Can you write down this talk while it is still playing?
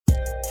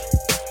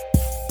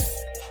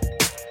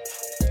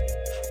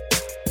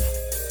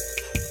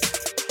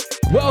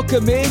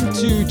Welcome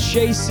into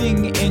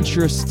Chasing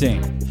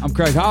Interesting. I'm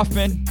Craig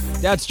Hoffman.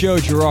 That's Joe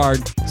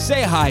Girard.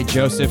 Say hi,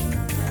 Joseph.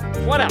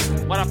 What up?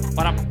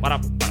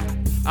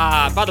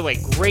 By the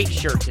way, great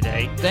shirt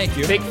today. Thank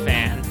you. Big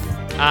fan.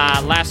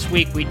 Last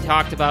week we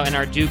talked about in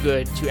our Do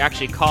Good to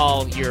actually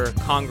call your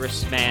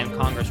congressman,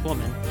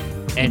 congresswoman.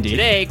 And Indeed.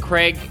 Today,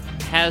 Craig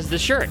has the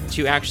shirt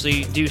to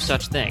actually do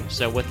such things.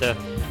 So with the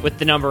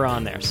number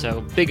on there. So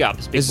big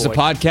ups, big This boy. is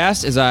a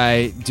podcast as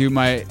I do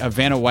my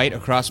Vanna White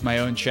across my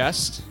own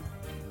chest.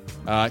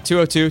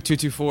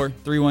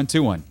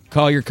 202-224-3121.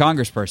 Call your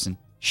congressperson.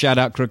 Shout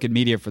out Crooked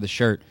Media for the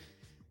shirt.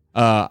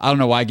 I don't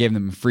know why I gave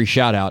them a free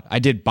shout out. I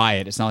did buy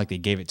it. It's not like they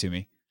gave it to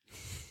me.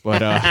 But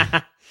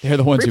they're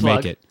the ones Free who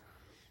plug. make it.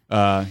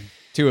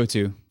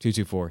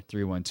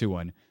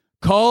 202-224-3121.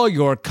 Call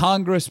your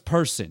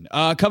congressperson.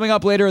 Coming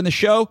up later in the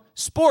show,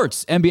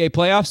 sports, NBA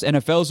playoffs,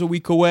 NFL's a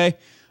week away.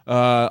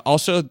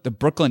 Also, the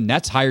Brooklyn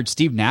Nets hired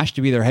Steve Nash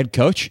to be their head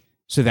coach.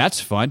 So that's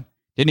fun.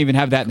 Didn't even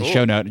have that in the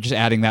show note. Just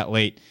adding that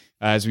late.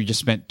 As we just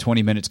spent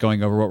 20 minutes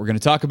going over what we're going to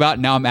talk about.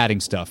 Now I'm adding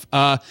stuff.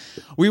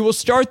 We will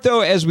start,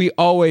 though, as we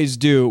always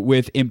do,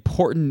 with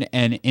important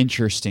and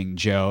interesting,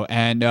 Joe.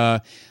 And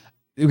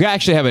we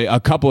actually have a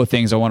couple of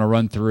things I want to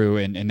run through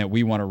and that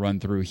we want to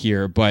run through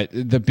here. But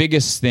the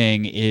biggest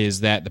thing is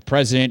that the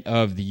president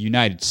of the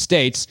United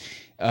States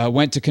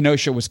went to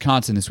Kenosha,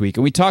 Wisconsin this week.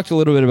 And we talked a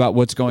little bit about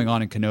what's going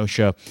on in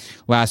Kenosha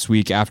last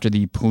week after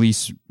the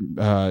police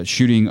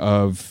shooting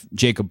of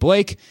Jacob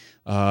Blake.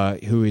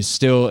 Who is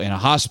still in a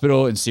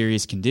hospital in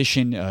serious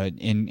condition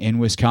in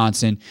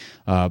Wisconsin,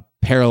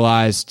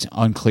 paralyzed,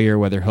 unclear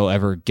whether he'll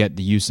ever get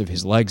the use of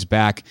his legs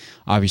back.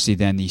 Obviously,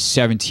 then the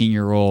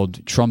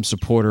 17-year-old Trump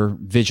supporter,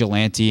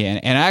 vigilante,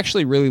 and I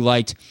actually really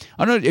liked,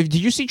 I don't know, did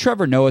you see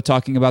Trevor Noah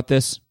talking about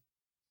this?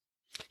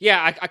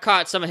 Yeah, I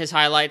caught some of his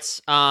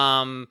highlights.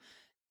 I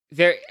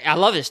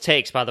love his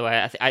takes, by the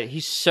way.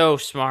 He's so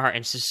smart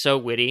and just so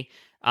witty.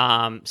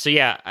 I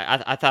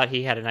thought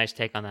he had a nice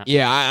take on that.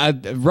 Yeah, I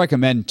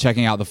recommend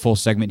checking out the full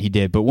segment he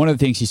did. But one of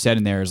the things he said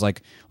in there is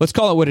like, let's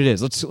call it what it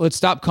is. Let's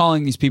stop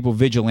calling these people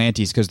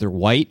vigilantes because they're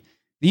white.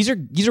 These are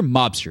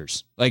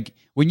mobsters. Like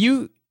when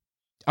you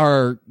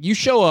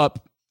show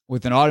up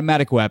with an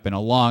automatic weapon,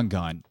 a long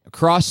gun,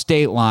 across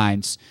state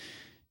lines,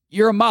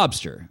 you're a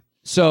mobster.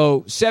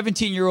 So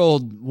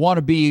 17-year-old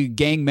wannabe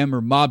gang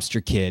member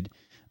mobster kid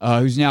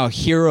who's now a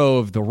hero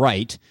of the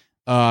right.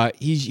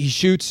 He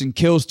shoots and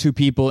kills two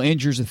people,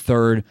 injures a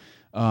third.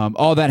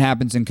 All that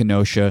happens in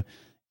Kenosha.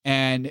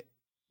 And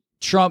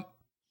Trump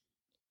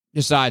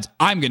decides,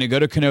 I'm going to go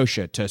to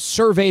Kenosha to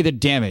survey the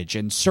damage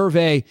and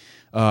survey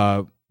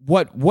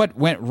what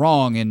went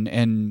wrong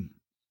and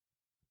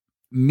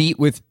meet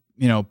with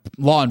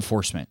law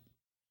enforcement.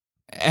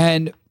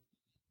 And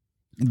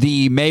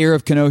the mayor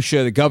of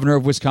Kenosha, the governor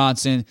of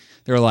Wisconsin,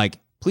 they're like,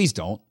 please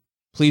don't.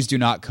 Please do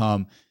not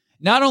come.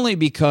 Not only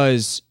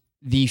because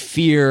the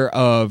fear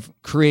of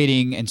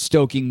creating and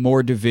stoking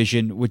more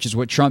division, which is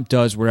what Trump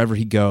does wherever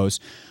he goes.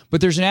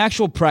 But there's an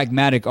actual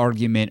pragmatic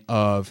argument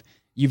of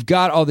you've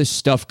got all this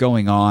stuff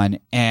going on,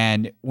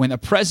 and when a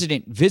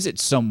president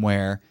visits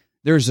somewhere,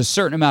 there's a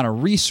certain amount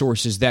of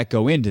resources that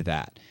go into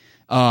that.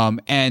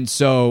 And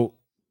so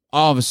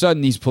all of a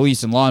sudden, these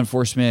police and law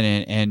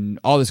enforcement and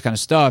all this kind of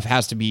stuff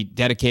has to be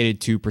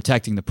dedicated to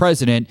protecting the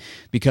president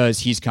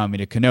because he's coming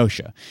to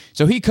Kenosha.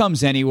 So he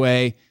comes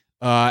anyway.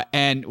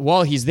 And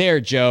while he's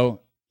there, Joe,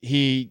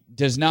 he's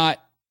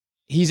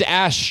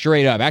asked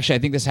straight up. Actually, I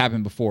think this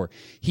happened before.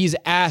 He's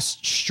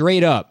asked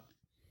straight up,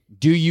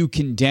 do you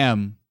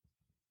condemn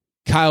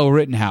Kyle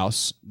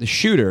Rittenhouse, the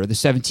shooter, the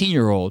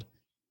 17-year-old,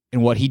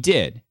 and what he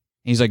did? And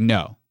he's like,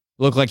 no.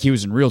 It looked like he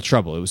was in real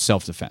trouble. It was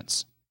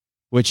self-defense,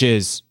 which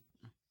is,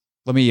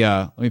 let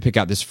me pick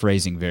out this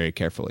phrasing very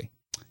carefully.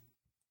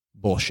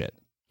 Bullshit.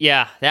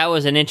 Yeah, that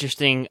was an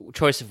interesting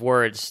choice of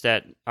words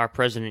that our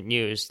president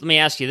used. Let me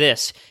ask you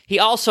this. He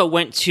also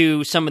went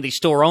to some of the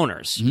store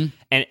owners,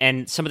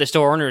 and some of the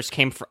store owners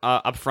came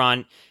up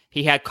front.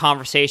 He had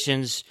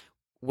conversations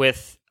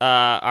with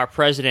our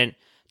president.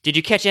 Did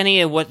you catch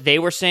any of what they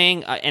were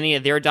saying, any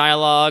of their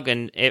dialogue,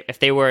 and if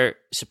they were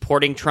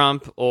supporting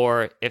Trump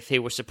or if they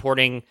were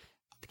supporting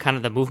kind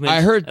of the movement?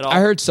 I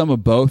heard some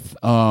of both.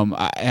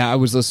 I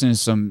was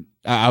listening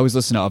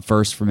to Up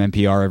First from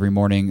NPR every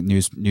morning,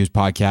 news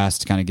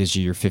podcast. Kind of gives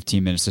you your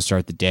 15 minutes to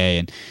start the day,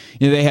 and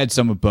they had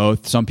some of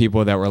both. Some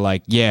people that were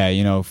like, yeah,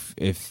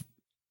 if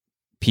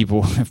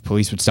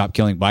police would stop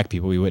killing black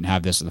people, we wouldn't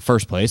have this in the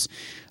first place.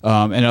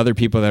 And other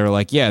people that are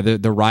like, yeah,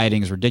 the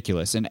rioting is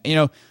ridiculous. And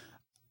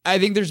I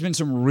think there's been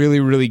some really,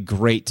 really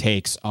great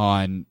takes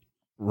on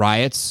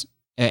riots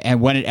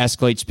and when it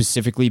escalates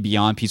specifically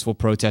beyond peaceful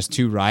protest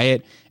to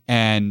riot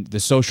and the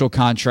social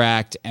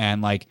contract.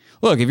 And like,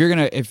 look, if you're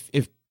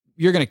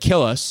gonna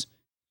kill us,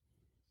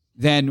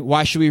 then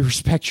why should we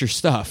respect your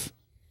stuff?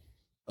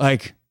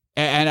 Like,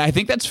 and I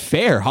think that's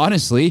fair,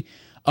 honestly.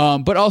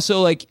 But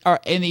also, like,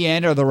 in the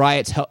end, are the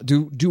riots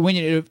do when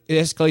it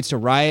escalates to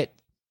riot?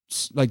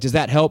 Like, does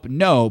that help?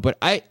 No, but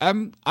I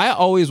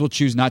always will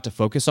choose not to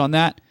focus on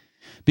that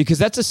because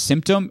that's a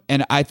symptom.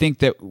 And I think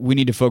that we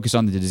need to focus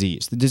on the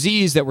disease. The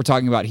disease that we're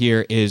talking about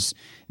here is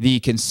the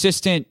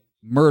consistent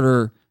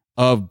murder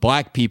of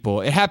black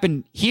people. It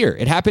happened here.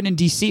 It happened in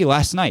DC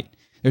last night.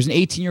 There's an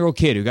 18-year-old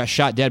kid who got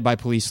shot dead by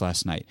police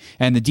last night.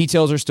 And the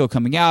details are still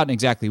coming out and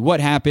exactly what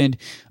happened.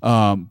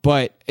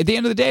 But at the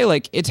end of the day,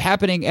 like, it's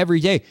happening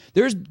every day.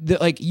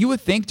 You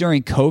would think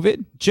during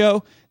COVID,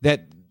 Joe,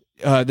 that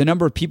the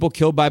number of people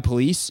killed by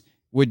police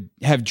would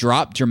have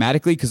dropped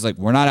dramatically because, like,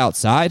 we're not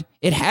outside.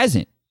 It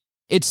hasn't.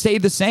 It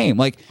stayed the same.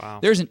 Like,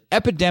 There's an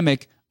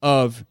epidemic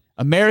of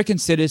American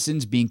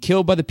citizens being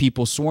killed by the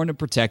people sworn to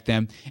protect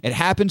them. It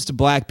happens to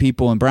black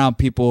people and brown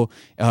people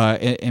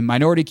in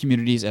minority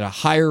communities at a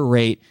higher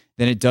rate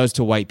than it does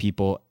to white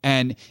people.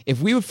 And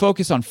if we would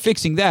focus on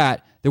fixing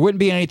that, there wouldn't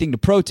be anything to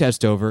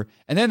protest over,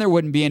 and then there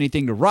wouldn't be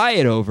anything to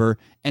riot over.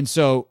 And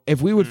so if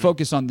we would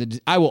focus on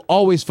I will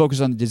always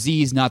focus on the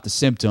disease, not the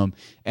symptom.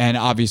 And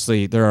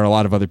obviously there are a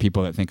lot of other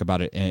people that think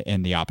about it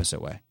in the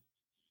opposite way.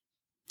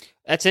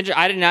 That's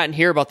interesting. I did not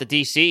hear about the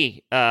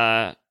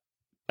DC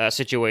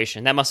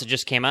situation. That must have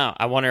just came out.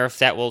 I wonder if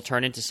that will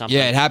turn into something.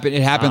 Yeah, it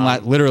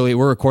happened. Literally,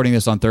 we're recording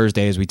this on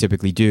Thursday, as we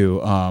typically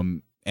do.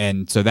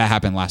 And so that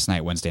happened last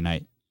night, Wednesday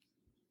night.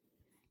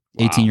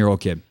 Wow. 18-year-old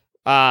kid.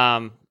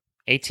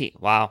 18.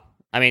 Wow.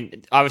 I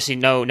mean, obviously,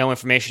 no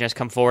information has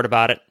come forward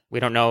about it.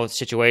 We don't know the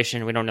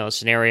situation. We don't know the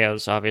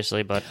scenarios,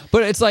 obviously, but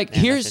it's like,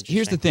 here's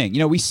the thing. You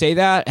know, we say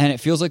that, and it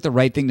feels like the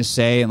right thing to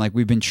say, and like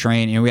we've been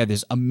trained. You know, we had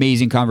this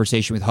amazing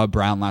conversation with Hub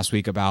Brown last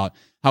week about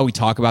how we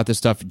talk about this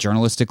stuff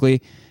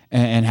journalistically.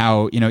 And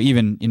how, you know,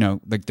 even, you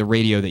know, like the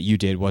radio that you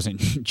did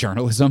wasn't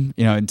journalism,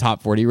 you know, in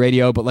Top 40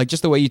 radio, but like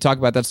just the way you talk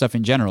about that stuff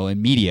in general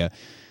in media.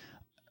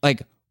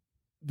 Like,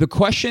 the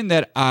question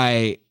that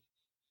I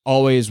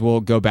always will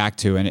go back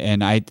to,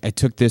 and I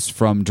took this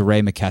from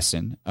DeRay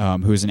McKesson,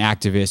 who is an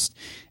activist,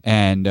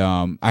 and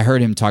I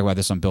heard him talk about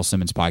this on Bill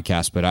Simmons'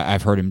 podcast, but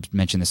I've heard him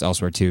mention this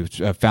elsewhere too,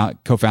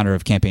 co-founder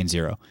of Campaign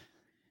Zero.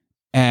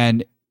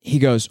 And he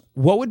goes,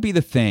 what would be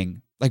the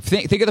thing? Like,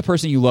 think of the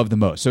person you love the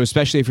most. So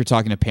especially if you're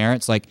talking to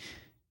parents, like,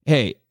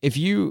 hey, if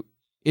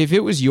it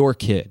was your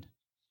kid,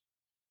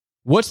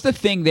 what's the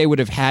thing they would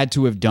have had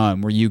to have done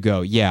where you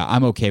go, yeah,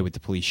 I'm okay with the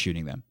police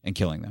shooting them and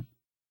killing them?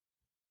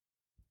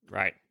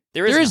 Right.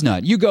 There is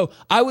none. You go,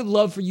 I would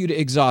love for you to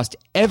exhaust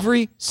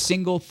every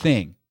single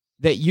thing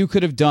that you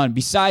could have done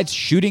besides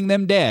shooting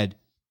them dead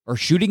or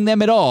shooting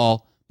them at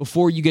all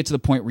before you get to the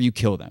point where you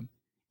kill them.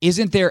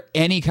 Isn't there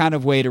any kind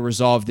of way to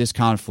resolve this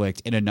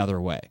conflict in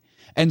another way?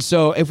 And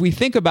so if we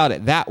think about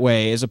it that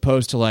way, as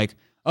opposed to like,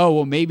 oh,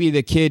 well, maybe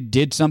the kid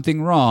did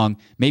something wrong.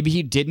 Maybe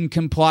he didn't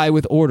comply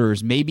with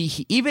orders. Maybe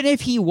even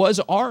if he was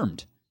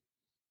armed,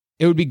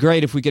 it would be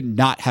great if we could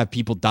not have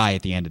people die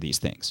at the end of these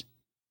things.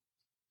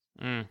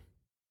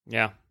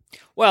 Yeah.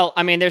 Well,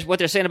 I mean, there's what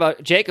they're saying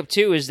about Jacob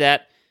too, is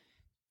that,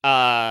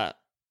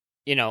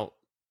 you know,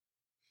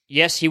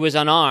 yes, he was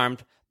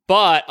unarmed,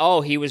 but,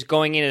 he was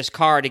going in his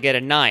car to get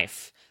a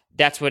knife.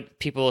 That's what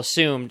people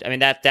assumed. I mean,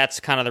 that's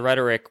kind of the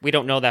rhetoric. We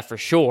don't know that for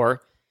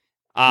sure.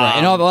 Right.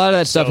 And a lot of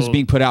that stuff is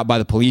being put out by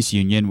the police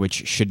union,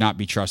 which should not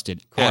be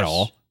trusted at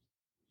all.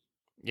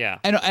 Yeah.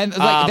 And like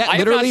that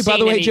literally, by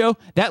the way, Joe,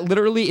 that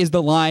literally is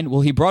the line,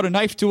 well, he brought a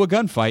knife to a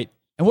gunfight.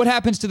 And what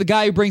happens to the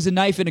guy who brings a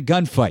knife in a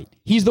gunfight?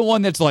 He's the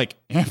one that's like,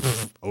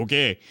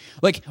 okay.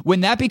 Like,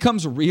 when that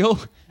becomes real,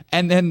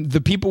 and then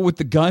the people with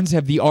the guns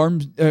have the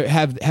arms,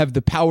 have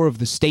the power of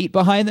the state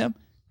behind them,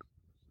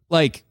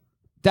 like,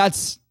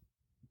 that's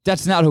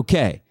not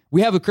okay.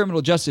 We have a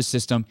criminal justice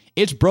system.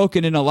 It's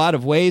broken in a lot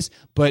of ways,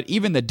 but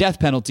even the death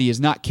penalty is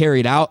not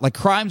carried out. Like,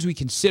 crimes we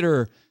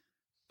consider,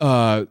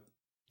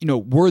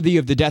 worthy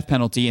of the death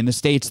penalty in the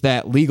states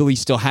that legally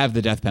still have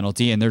the death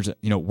penalty, and there's,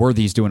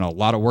 Worthy's doing a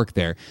lot of work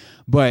there.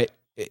 But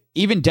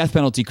even death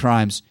penalty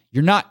crimes,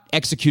 you're not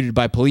executed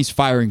by police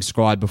firing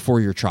squad before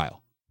your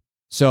trial.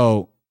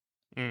 So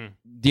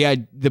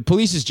the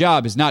police's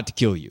job is not to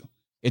kill you.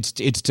 It's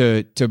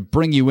to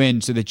bring you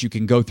in so that you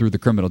can go through the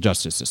criminal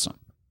justice system.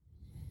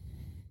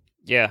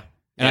 Yeah.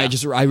 And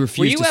I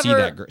refuse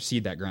to see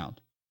that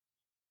ground.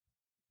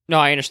 No,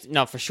 I understand.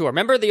 No, for sure.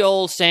 Remember the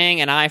old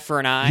saying, an eye for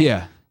an eye?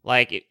 Yeah.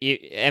 Like,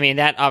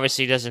 that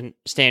obviously doesn't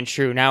stand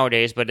true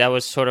nowadays, but that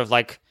was sort of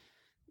like,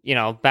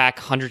 back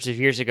hundreds of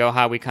years ago,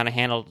 how we kind of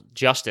handled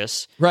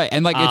justice. Right.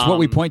 And like, it's what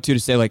we point to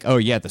say like, oh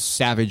yeah, the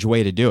savage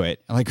way to do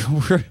it. Like,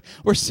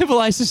 we're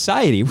civilized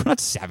society. We're not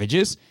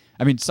savages.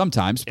 I mean,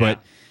 sometimes,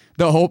 but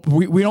the whole,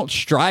 we don't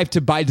strive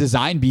to by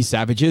design be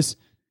savages.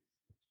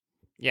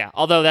 Yeah.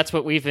 Although that's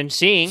what we've been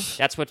seeing.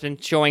 That's what's been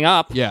showing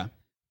up. Yeah.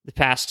 The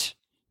past,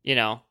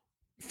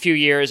 few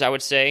years, I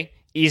would say,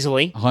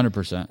 easily.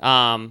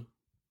 100%.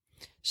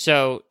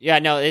 So, yeah,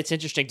 no, it's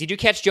interesting. Did you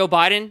catch Joe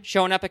Biden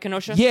showing up at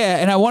Kenosha? Yeah,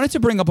 and I wanted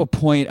to bring up a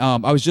point. I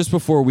was just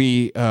before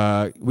we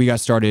got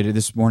started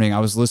this morning, I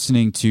was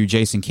listening to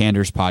Jason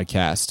Kander's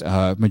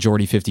podcast,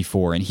 Majority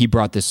 54, and he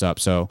brought this up.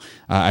 So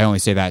I only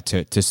say that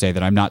to say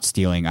that I'm not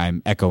stealing.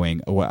 I'm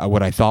echoing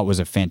what I thought was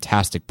a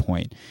fantastic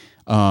point.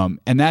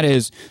 And that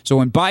is, so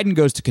when Biden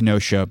goes to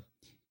Kenosha,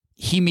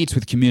 he meets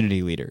with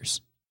community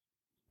leaders.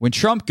 When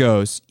Trump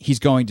goes, he's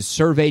going to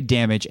survey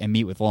damage and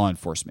meet with law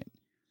enforcement.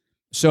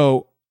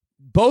 So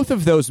both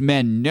of those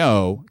men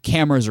know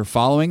cameras are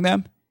following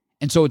them.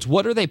 And so it's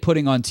what are they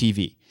putting on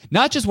TV?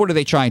 Not just what are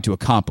they trying to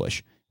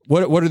accomplish.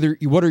 What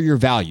are your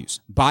values?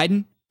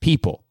 Biden,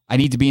 people. I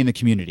need to be in the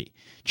community.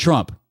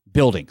 Trump,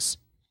 buildings.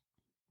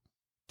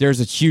 There's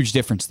a huge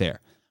difference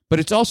there. But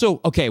it's also,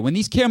 okay, when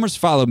these cameras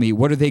follow me,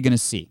 what are they going to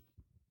see?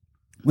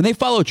 When they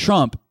follow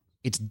Trump,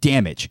 it's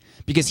damage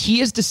because he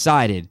has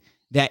decided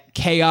that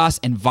chaos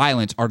and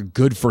violence are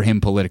good for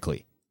him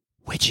politically,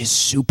 which is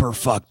super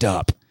fucked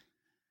up.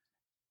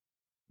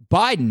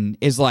 Biden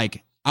is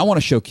like, I want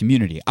to show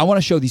community. I want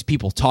to show these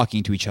people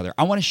talking to each other.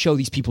 I want to show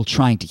these people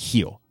trying to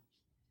heal.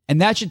 And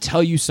that should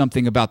tell you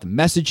something about the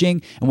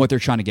messaging and what they're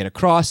trying to get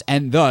across.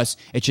 And thus,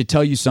 it should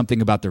tell you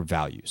something about their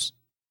values.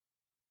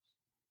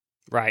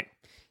 Right.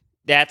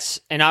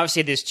 And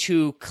obviously there's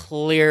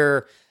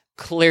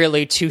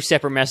clearly two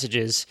separate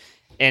messages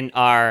in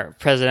our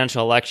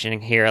presidential election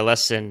here,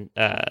 less than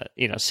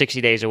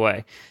 60 days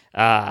away.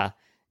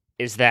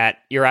 Is that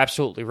you're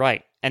absolutely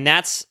right. And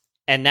that's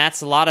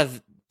a lot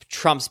of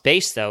Trump's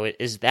base, though,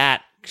 is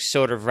that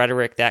sort of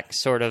rhetoric, that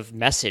sort of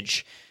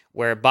message,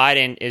 where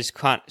Biden is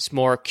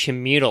more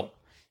communal.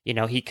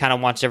 He kind of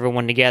wants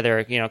everyone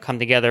together, come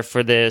together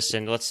for this,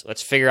 and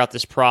let's figure out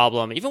this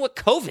problem. Even with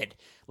COVID,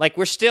 like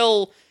we're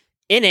still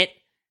in it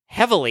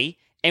heavily,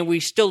 and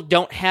we still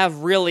don't have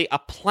really a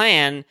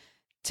plan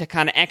to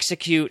kind of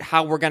execute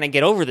how we're going to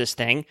get over this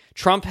thing.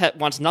 Trump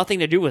wants nothing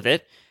to do with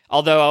it,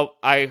 although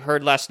I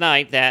heard last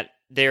night that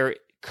there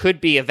could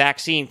be a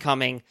vaccine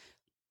coming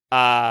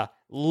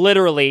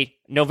literally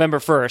November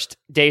 1st,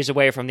 days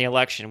away from the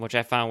election, which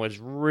I found was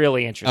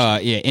really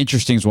interesting.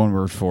 Interesting is one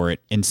word for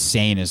it.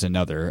 Insane is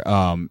another.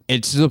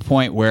 It's to the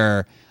point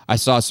where I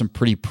saw some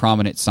pretty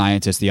prominent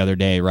scientists the other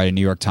day write a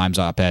New York Times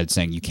op-ed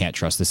saying you can't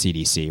trust the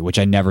CDC, which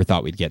I never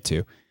thought we'd get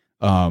to.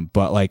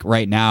 But like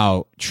right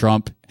now,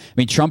 Trump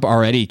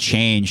already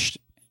changed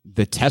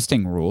the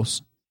testing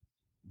rules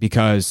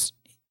because,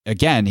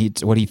 again,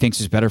 what he thinks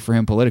is better for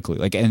him politically.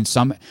 Like, and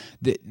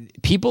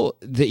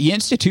the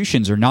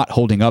institutions are not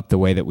holding up the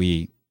way that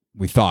we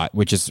thought,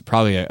 which is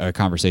probably a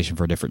conversation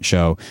for a different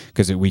show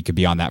because we could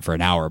be on that for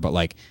an hour. But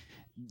like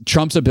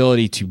Trump's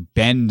ability to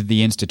bend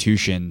the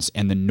institutions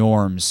and the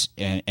norms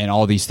and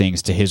all these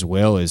things to his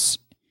will is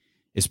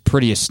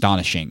pretty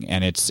astonishing.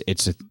 And it's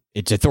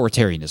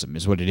authoritarianism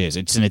is what it is.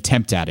 It's an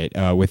attempt at it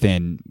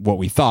within what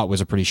we thought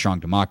was a pretty strong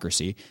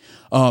democracy.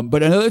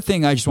 But another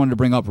thing I just wanted to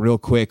bring up real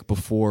quick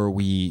before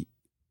we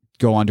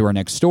go on to our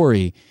next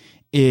story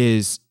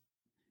is,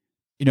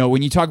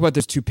 when you talk about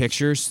those two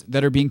pictures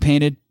that are being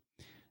painted,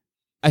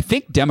 I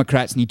think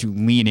Democrats need to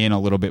lean in a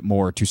little bit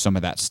more to some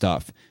of that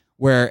stuff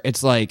where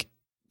it's like,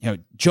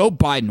 Joe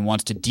Biden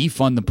wants to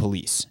defund the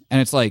police.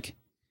 And it's like,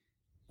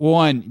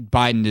 one,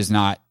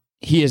 Biden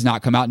he has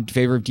not come out in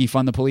favor of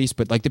defund the police,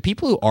 but like the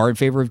people who are in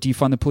favor of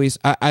defund the police,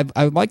 I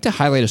would like to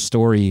highlight a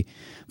story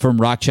from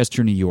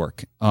Rochester, New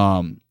York.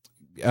 I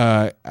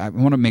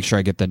want to make sure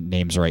I get the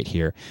names right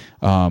here.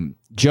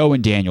 Joe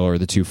and Daniel are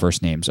the two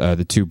first names,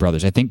 the two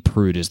brothers. I think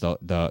Prude is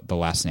the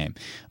last name.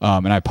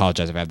 And I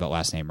apologize if I have that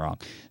last name wrong.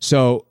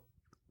 So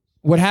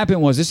what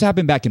happened was, this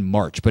happened back in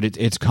March, but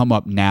it's come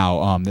up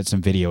now that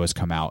some video has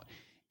come out.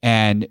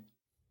 And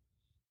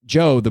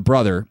Joe, the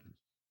brother,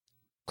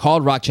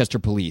 called Rochester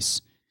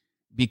police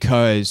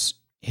because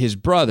his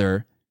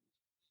brother,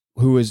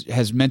 who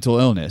has mental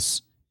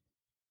illness,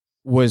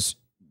 was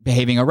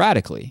behaving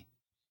erratically.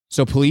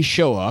 So police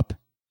show up,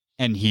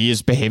 and he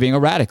is behaving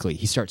erratically.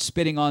 He starts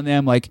spitting on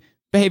them, like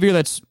behavior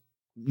that's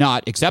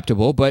not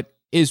acceptable, but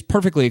is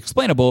perfectly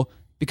explainable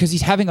because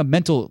he's having a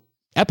mental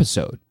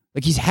episode.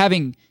 Like he's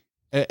having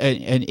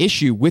an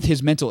issue with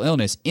his mental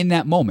illness in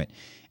that moment.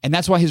 And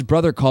that's why his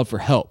brother called for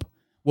help.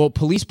 Well,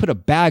 police put a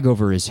bag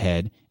over his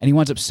head, and he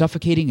winds up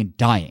suffocating and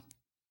dying.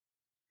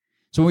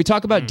 So when we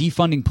talk about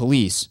defunding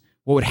police,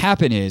 what would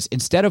happen is,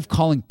 instead of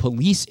calling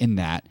police in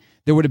that,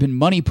 there would have been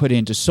money put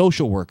into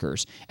social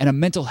workers, and a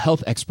mental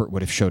health expert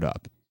would have showed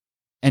up,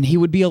 and he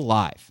would be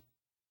alive.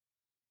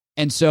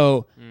 And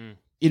so,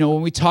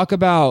 when we talk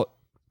about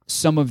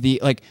some of the,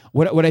 like,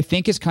 what I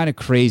think is kind of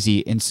crazy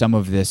in some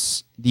of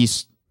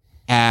these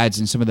ads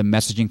and some of the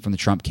messaging from the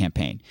Trump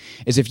campaign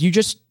is, if you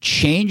just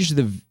change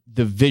the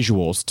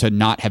visuals to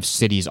not have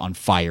cities on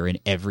fire in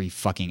every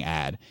fucking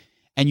ad,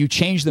 and you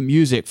change the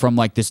music from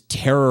like this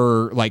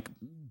terror, like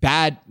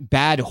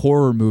bad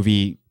horror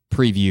movie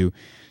preview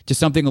to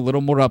something a little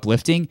more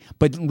uplifting,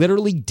 but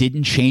literally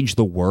didn't change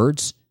the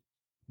words,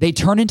 they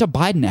turn into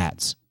Biden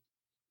ads.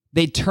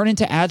 They turn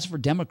into ads for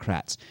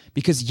Democrats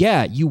because,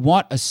 you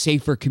want a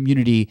safer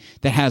community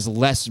that has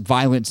less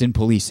violence in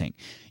policing.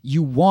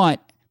 You want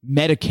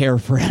Medicare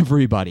for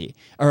everybody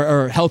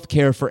or health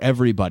care for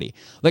everybody.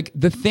 Like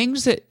the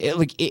things that,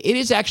 it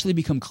has actually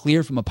become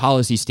clear from a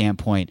policy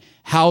standpoint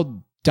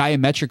how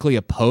diametrically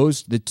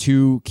opposed the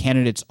two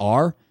candidates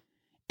are.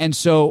 And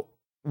so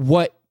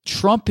what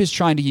Trump is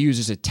trying to use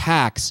as a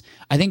tax,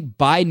 I think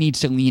Biden needs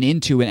to lean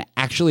into and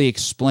actually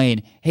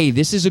explain, hey,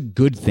 this is a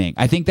good thing.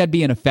 I think that'd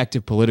be an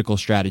effective political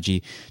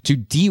strategy to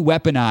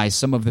de-weaponize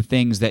some of the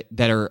things that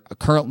are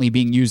currently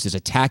being used as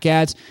attack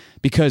ads,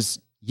 because,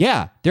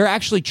 yeah, they're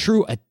actually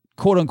true,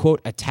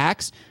 quote-unquote,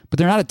 attacks, but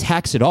they're not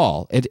attacks at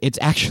all. It's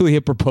actually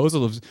a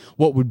proposal of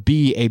what would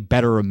be a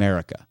better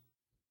America.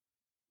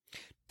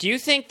 Do you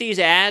think these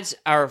ads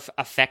are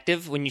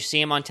effective when you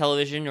see them on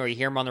television or you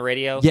hear them on the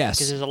radio? Yes.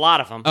 Because there's a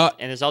lot of them,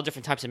 and there's all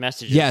different types of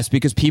messages. Yes,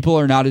 because people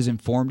are not as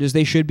informed as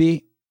they should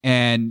be,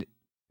 and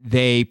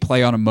they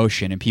play on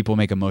emotion, and people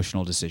make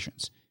emotional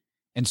decisions.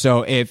 And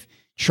so if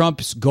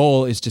Trump's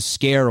goal is to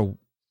scare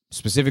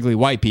specifically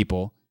white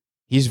people,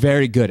 he's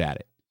very good at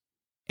it.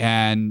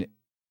 And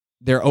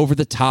they're over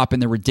the top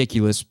and they're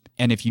ridiculous.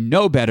 And if you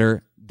know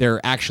better,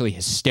 they're actually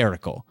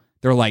hysterical.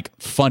 They're like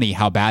funny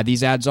how bad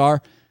these ads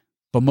are.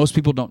 But most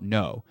people don't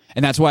know.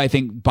 And that's why I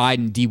think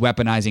Biden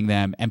de-weaponizing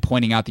them and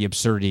pointing out the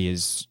absurdity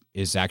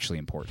is actually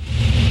important.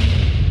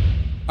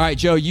 All right,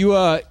 Joe,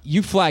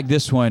 you flagged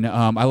this one.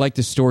 I like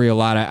this story a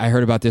lot. I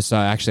heard about this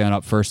actually on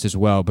Up First as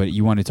well, but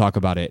you want to talk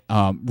about it.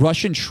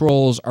 Russian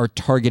trolls are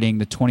targeting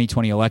the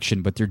 2020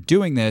 election, but they're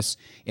doing this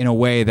in a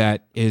way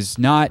that is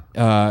not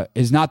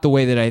the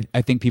way that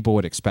I think people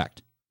would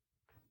expect.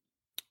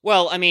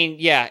 Well, I mean,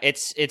 yeah,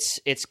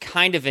 it's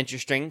kind of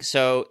interesting.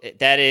 So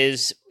that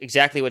is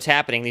exactly what's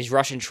happening. These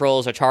Russian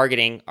trolls are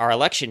targeting our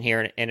election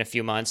here in a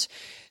few months.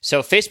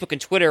 So Facebook and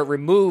Twitter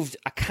removed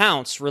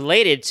accounts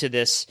related to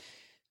this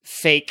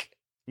fake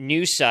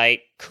news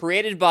site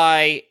created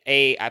by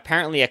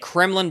apparently a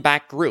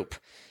Kremlin-backed group.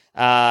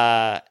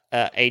 A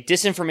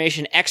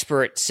disinformation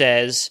expert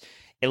says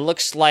it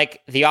looks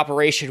like the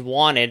operation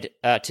wanted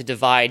to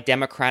divide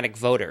Democratic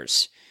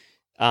voters.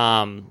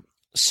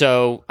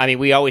 So, I mean,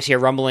 we always hear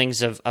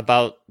rumblings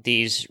about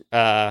these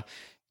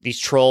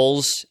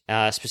trolls,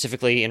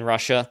 specifically in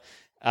Russia,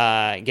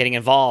 getting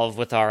involved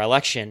with our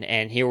election,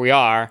 and here we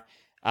are.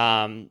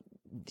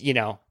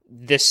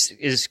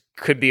 This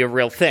could be a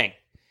real thing.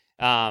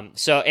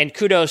 And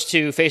kudos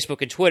to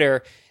Facebook and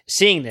Twitter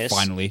seeing this,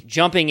 finally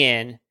jumping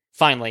in,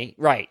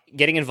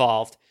 getting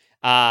involved,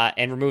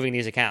 and removing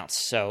these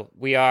accounts. So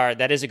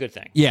that is a good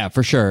thing. Yeah,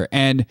 for sure.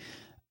 And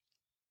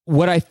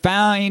what I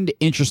find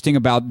interesting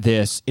about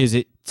this is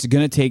it's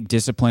going to take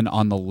discipline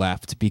on the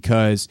left,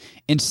 because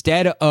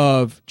instead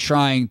of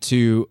trying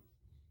to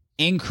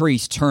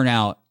increase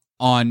turnout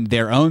on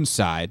their own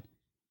side,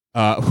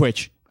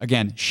 which,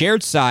 again,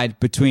 shared side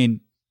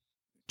between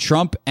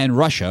Trump and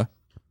Russia,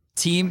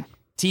 Team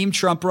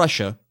Trump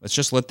Russia, let's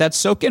just let that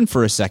soak in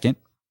for a second.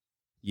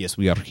 Yes,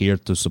 we are here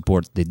to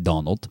support the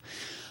Donald.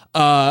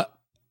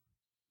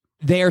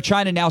 They are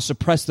trying to now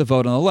suppress the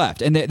vote on the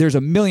left. And there's a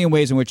million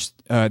ways in which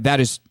that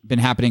has been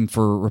happening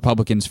for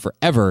Republicans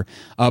forever.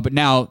 But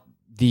now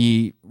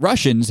the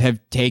Russians have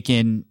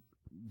taken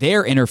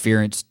their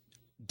interference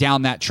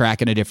down that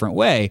track in a different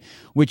way,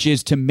 which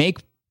is to make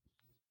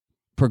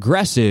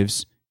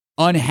progressives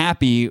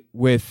unhappy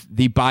with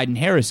the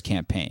Biden-Harris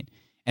campaign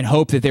and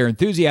hope that their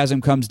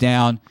enthusiasm comes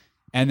down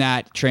and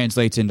that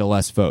translates into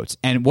less votes.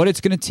 And what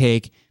it's going to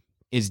take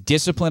is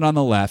discipline on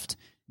the left,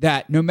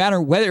 that no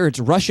matter whether it's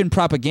Russian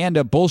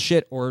propaganda,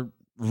 bullshit, or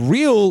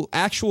real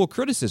actual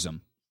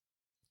criticism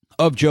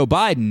of Joe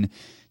Biden,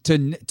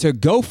 to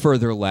go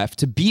further left,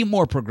 to be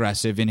more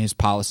progressive in his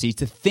policies,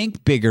 to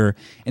think bigger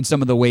in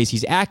some of the ways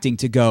he's acting,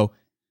 to go,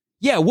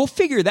 yeah, we'll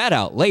figure that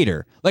out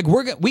later. Like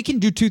we can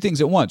do two things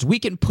at once. We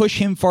can push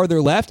him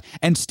farther left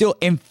and still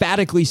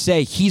emphatically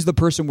say he's the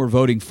person we're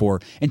voting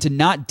for, and to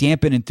not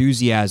dampen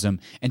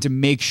enthusiasm, and to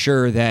make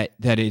sure that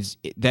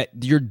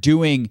you're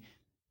doing.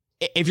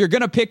 If you're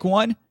going to pick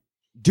one,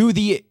 do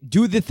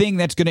the thing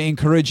that's going to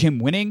encourage him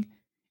winning.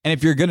 And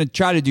if you're going to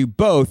try to do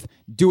both,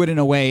 do it in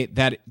a way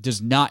that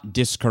does not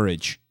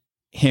discourage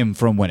him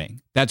from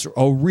winning. That's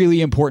a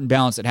really important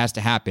balance that has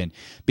to happen,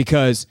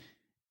 because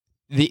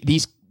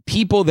these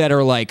people that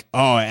are like,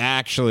 oh,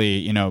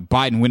 actually,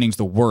 Biden winning's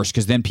the worst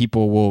because then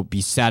people will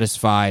be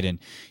satisfied and,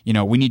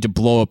 we need to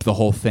blow up the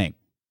whole thing.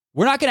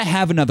 We're not going to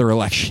have another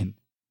election.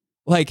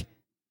 Like,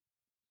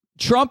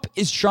 Trump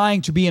is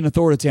trying to be an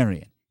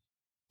authoritarian.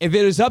 If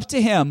it is up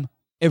to him,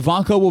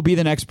 Ivanka will be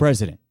the next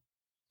president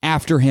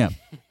after him.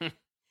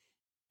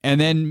 And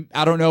then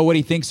I don't know what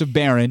he thinks of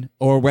Barron,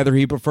 or whether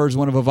he prefers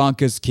one of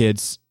Ivanka's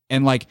kids.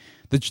 And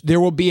there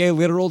will be a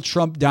literal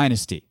Trump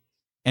dynasty,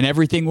 and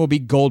everything will be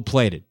gold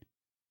plated,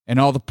 and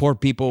all the poor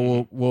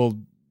people will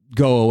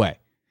go away.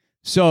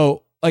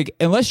 So,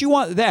 unless you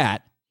want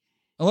that,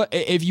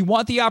 if you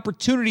want the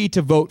opportunity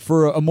to vote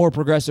for a more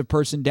progressive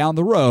person down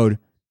the road,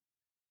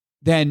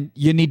 then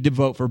you need to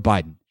vote for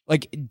Biden.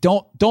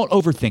 Don't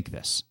overthink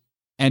this,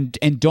 and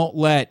don't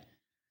let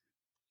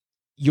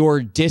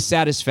your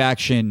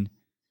dissatisfaction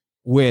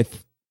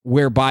with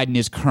where Biden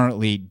is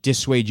currently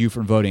dissuade you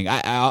from voting.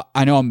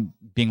 I know I'm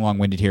being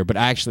long-winded here, but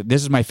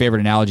this is my favorite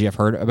analogy I've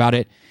heard about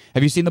it.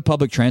 Have you seen the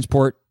public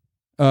transport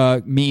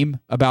meme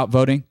about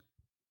voting?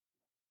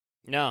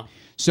 No.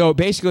 So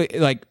basically,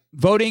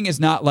 voting is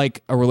not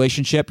like a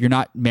relationship. You're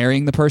not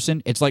marrying the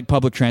person. It's like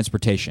public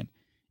transportation.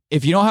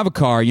 if you don't have a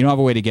car, you don't have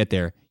a way to get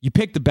there, you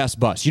pick the best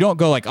bus. You don't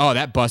go like, oh,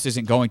 that bus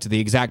isn't going to the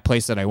exact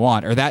place that I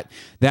want, or that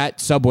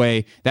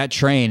subway, that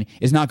train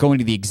is not going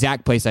to the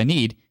exact place I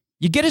need.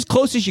 You get as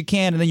close as you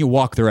can, and then you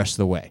walk the rest of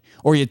the way.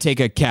 Or you take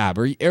a cab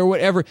or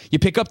whatever. You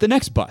pick up the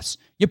next bus.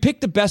 You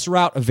pick the best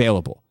route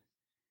available.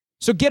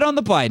 So get on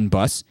the Biden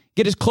bus.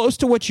 Get as close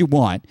to what you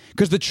want,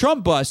 because the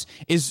Trump bus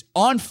is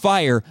on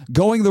fire,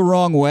 going the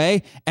wrong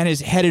way, and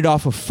is headed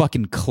off a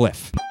fucking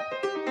cliff.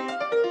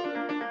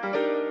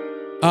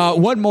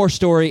 One more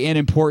story, and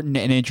important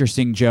and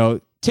interesting,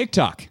 Joe.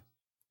 TikTok.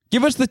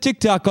 Give us the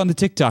TikTok on the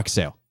TikTok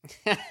sale.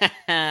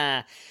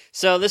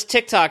 So this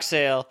TikTok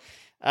sale,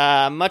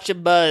 much a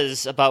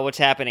buzz about what's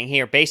happening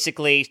here.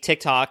 Basically,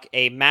 TikTok,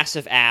 a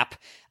massive app,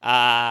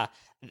 a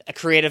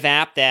creative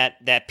app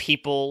that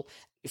people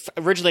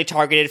originally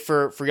targeted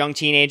for young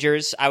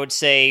teenagers. I would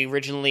say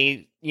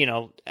originally,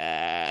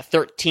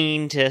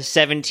 13 to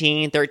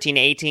 17, 13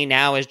 to 18,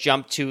 now has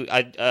jumped to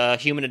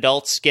human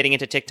adults getting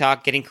into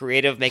TikTok, getting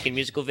creative, making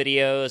musical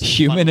videos.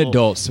 Human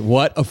adults.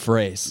 What a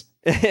phrase.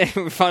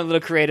 Fun little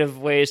creative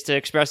ways to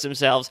express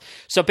themselves.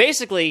 So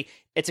basically,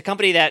 it's a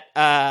company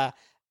that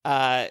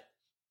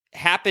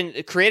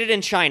created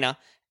in China,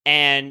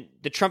 and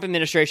the Trump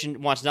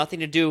administration wants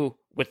nothing to do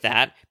with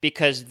that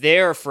because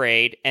they're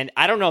afraid, and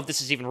I don't know if this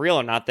is even real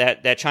or not,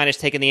 that China's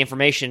taken the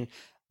information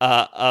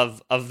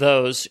of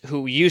those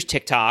who use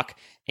TikTok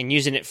and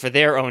using it for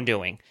their own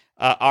doing,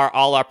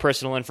 all our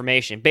personal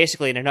information.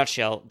 Basically, in a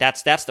nutshell,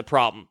 that's the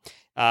problem.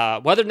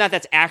 Whether or not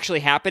that's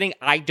actually happening,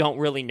 I don't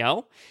really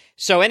know.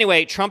 So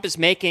anyway, Trump is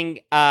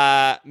making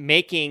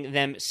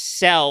them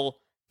sell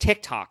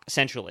TikTok,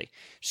 essentially.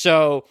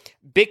 So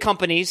big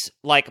companies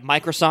like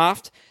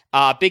Microsoft,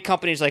 big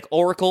companies like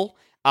Oracle,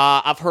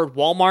 I've heard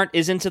Walmart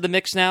is into the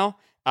mix now.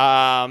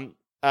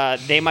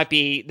 There might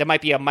be a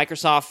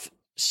Microsoft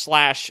 /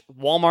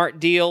 Walmart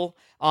deal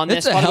on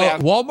this.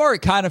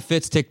 Walmart kind of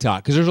fits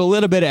TikTok because there's a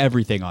little bit of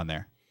everything on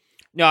there.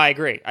 No, I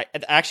agree.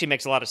 It actually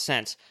makes a lot of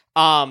sense.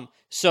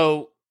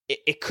 So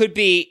it could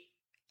be,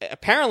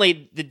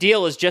 apparently the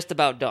deal is just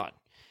about done.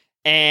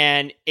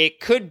 And it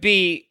could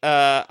be,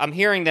 I'm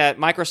hearing that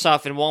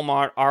Microsoft and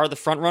Walmart are the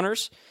front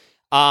runners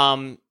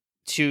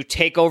to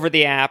take over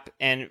the app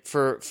and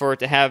for it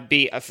to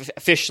be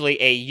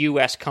officially a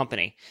U.S.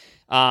 company.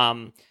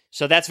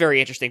 So that's very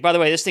interesting. By the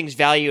way, this thing's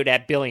valued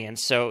at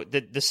billions, so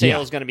the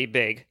sale is going to be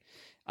big.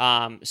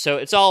 So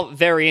it's all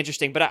very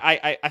interesting, but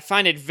I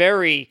find it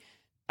very,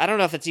 I don't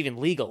know if it's even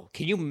legal.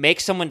 Can you make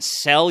someone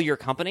sell your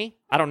company?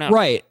 I don't know.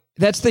 Right.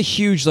 That's the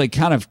huge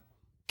kind of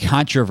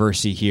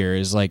controversy here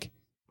is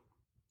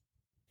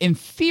in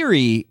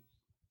theory,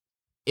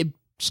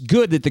 it's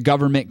good that the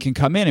government can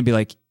come in and be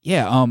like,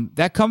 yeah,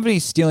 that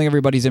company's stealing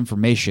everybody's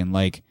information.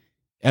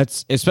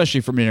 That's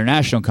especially from an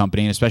international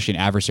company and especially an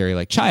adversary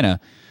like China.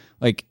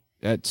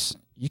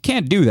 You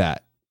can't do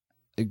that.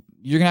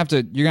 You're gonna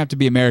have to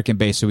be American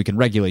based so we can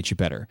regulate you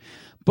better.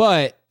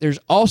 But there's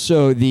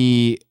also it's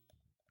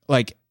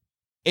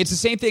the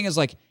same thing as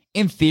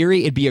in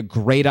theory, it'd be a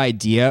great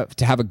idea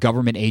to have a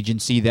government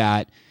agency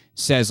that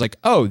says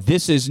oh,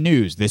 this is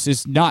news, this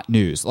is not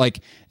news.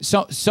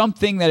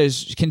 Something that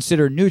is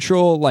considered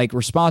neutral,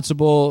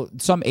 responsible,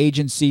 some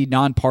agency,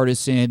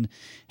 nonpartisan,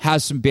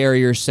 has some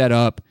barriers set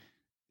up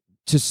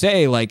to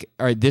say all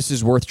right, this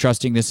is worth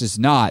trusting, this is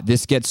not.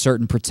 This gets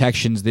certain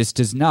protections, this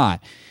does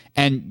not.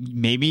 And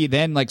maybe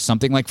then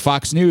something like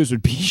Fox News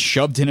would be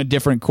shoved in a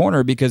different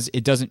corner because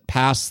it doesn't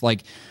pass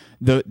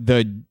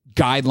the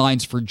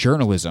guidelines for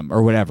journalism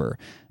or whatever.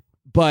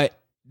 But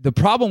the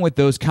problem with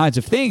those kinds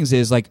of things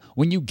is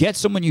when you get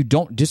someone you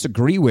don't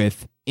disagree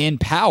with in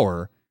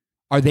power,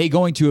 are they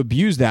going to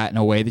abuse that in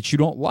a way that you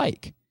don't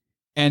like?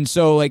 And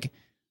so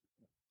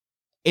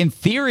in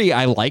theory,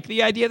 I like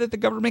the idea that the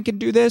government can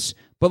do this,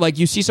 but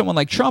you see someone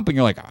like Trump and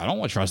you're I don't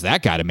want to trust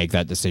that guy to make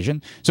that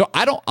decision. So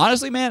I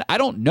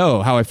don't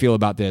know how I feel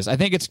about this. I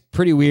think it's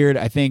pretty weird.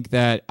 I think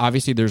that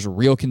obviously there's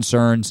real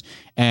concerns,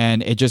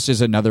 and it just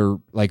is another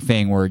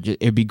thing where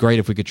it'd be great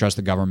if we could trust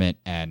the government,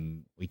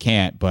 and we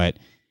can't. But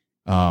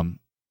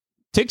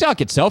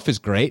TikTok itself is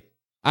great.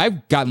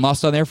 I've gotten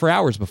lost on there for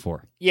hours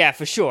before. Yeah,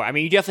 for sure. I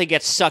mean, you definitely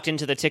get sucked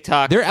into the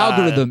TikTok. Their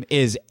algorithm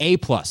is A+.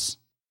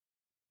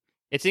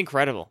 It's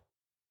incredible.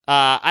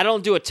 I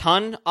don't do a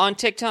ton on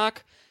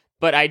TikTok,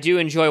 but I do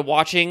enjoy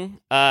watching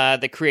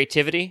the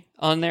creativity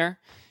on there.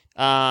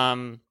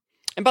 And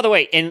by the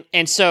way,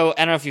 and so I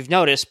don't know if you've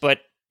noticed, but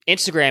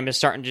Instagram is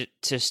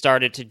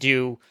starting to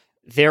do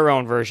their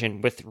own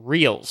version with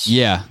Reels.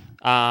 Yeah.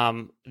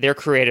 Their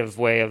creative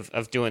way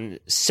of doing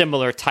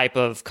similar type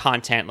of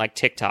content like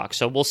TikTok.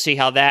 So we'll see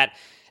how that.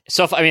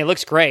 It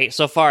looks great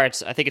so far. I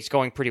think it's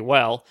going pretty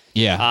well.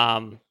 Yeah.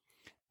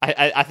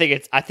 I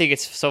think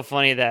it's so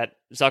funny that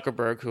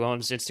Zuckerberg, who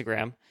owns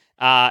Instagram,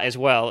 as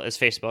well as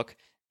Facebook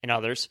and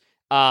others,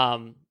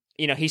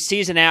 he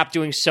sees an app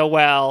doing so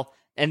well,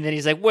 and then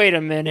he's like, "Wait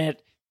a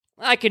minute,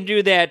 I can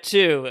do that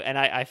too." And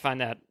I find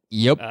that.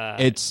 Yep,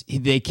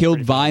 they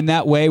killed Vine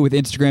that way with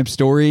Instagram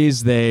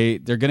stories. They're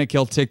gonna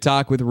kill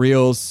TikTok with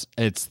Reels.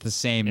 It's the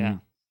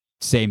same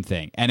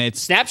thing, and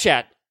it's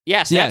Snapchat.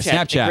 Yeah, Snapchat. Yeah,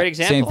 Snapchat. Great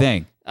example. Same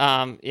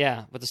thing.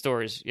 Yeah, with the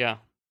stories. Yeah.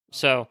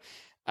 So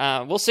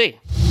we'll see.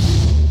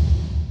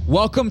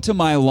 Welcome to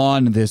my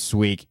lawn this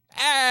week.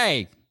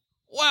 Hey,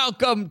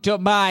 welcome to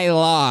my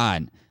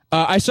lawn.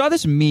 I saw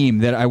this meme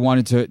that I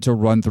wanted to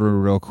run through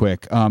real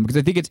quick because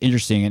I think it's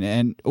interesting,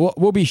 and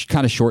we'll be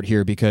kind of short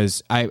here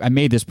because I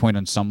made this point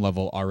on some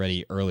level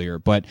already earlier,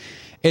 but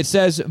it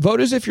says, vote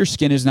as if your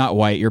skin is not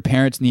white, your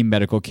parents need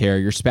medical care,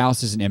 your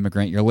spouse is an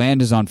immigrant, your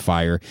land is on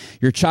fire,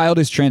 your child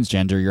is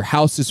transgender, your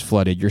house is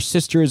flooded, your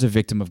sister is a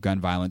victim of gun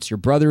violence, your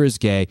brother is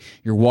gay,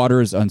 your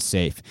water is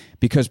unsafe,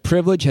 because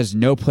privilege has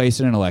no place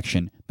in an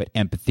election, but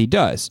empathy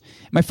does.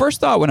 My first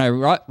thought when I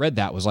read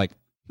that was like,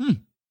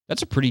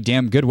 that's a pretty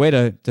damn good way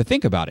to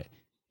think about it.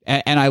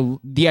 And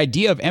the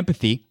idea of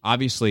empathy,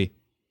 obviously,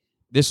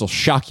 this will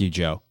shock you,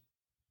 Joe.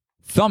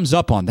 Thumbs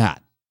up on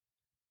that.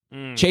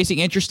 Chasing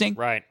interesting.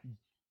 Right.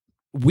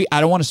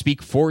 I don't want to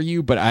speak for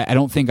you, but I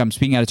don't think I'm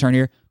speaking out of turn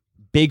here.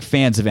 Big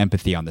fans of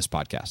empathy on this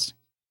podcast.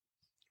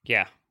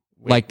 Yeah.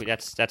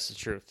 That's the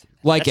truth.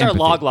 Like that's empathy.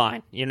 our log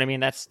line. You know what I mean?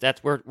 That's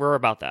we're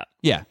about that.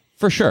 Yeah,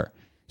 for sure.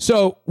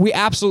 So we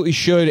absolutely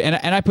should,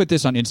 and I put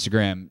this on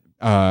Instagram.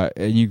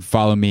 And you can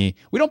follow me.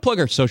 We don't plug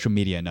our social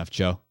media enough,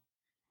 Joe.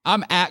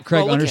 I'm at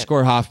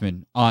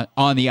Craig_Hoffman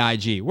on the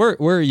IG. Where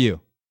are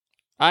you?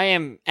 I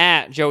am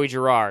at Joey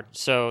Girard.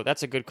 So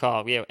that's a good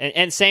call. Yeah,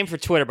 and same for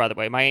Twitter, by the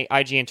way. My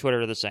IG and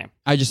Twitter are the same.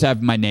 I just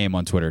have my name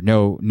on Twitter.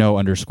 No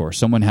underscore.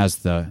 Someone has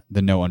the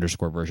no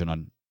underscore version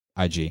on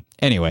IG.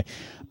 Anyway,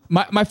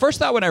 my first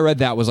thought when I read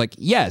that was like,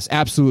 yes,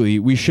 absolutely.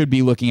 We should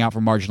be looking out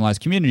for marginalized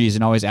communities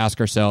and always ask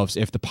ourselves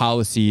if the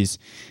policies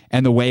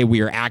and the way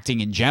we are acting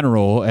in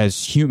general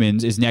as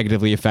humans is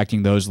negatively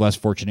affecting those less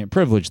fortunate and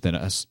privileged than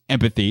us.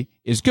 Empathy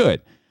is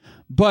good.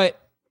 But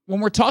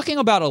when we're talking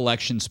about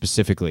elections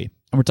specifically,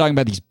 and we're talking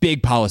about these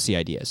big policy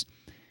ideas,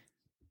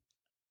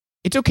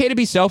 it's okay to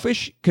be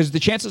selfish because the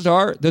chances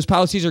are those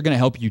policies are going to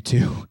help you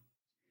too.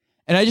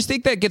 And I just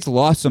think that gets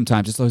lost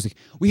sometimes. It's always like,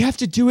 we have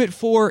to do it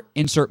for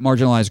insert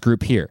marginalized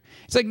group here.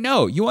 It's like,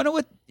 no, you want to know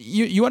what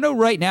you want to know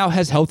right now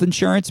has health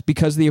insurance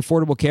because of the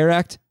Affordable Care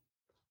Act?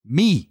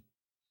 Me.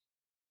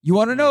 You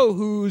want to know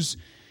who's,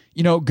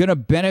 going to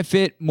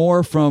benefit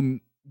more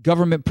from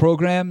government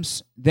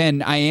programs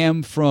than I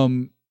am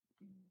from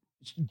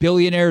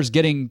billionaires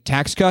getting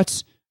tax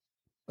cuts?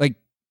 Like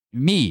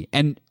me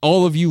and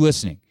all of you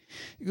listening.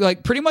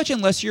 Like pretty much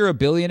unless you're a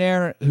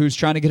billionaire who's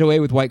trying to get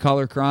away with white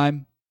collar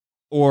crime,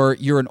 or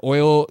you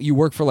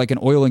work for like an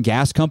oil and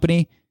gas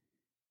company,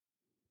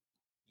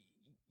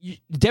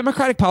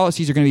 Democratic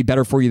policies are going to be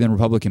better for you than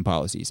Republican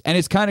policies. And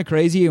it's kind of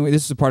crazy, and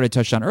this is the part I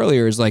touched on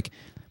earlier, is like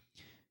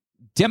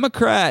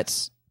Democratic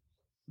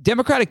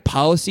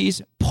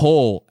policies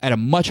poll at a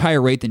much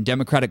higher rate than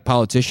Democratic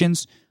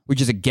politicians,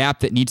 which is a gap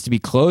that needs to be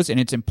closed. And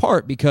it's in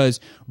part because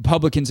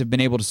Republicans have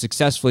been able to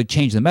successfully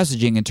change the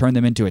messaging and turn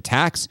them into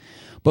attacks.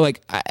 But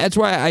like, that's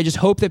why I just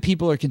hope that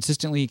people are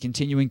consistently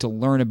continuing to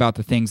learn about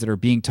the things that are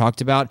being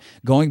talked about,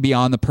 going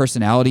beyond the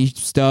personality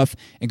stuff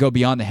and go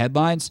beyond the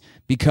headlines.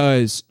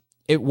 Because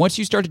once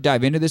you start to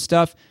dive into this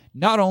stuff,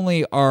 not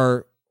only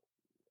are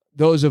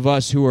those of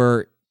us who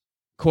are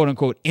quote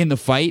unquote in the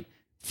fight,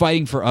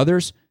 fighting for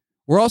others,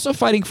 we're also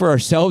fighting for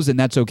ourselves, and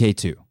that's okay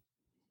too.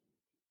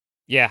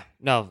 Yeah,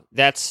 no,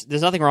 there's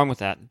nothing wrong with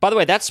that. By the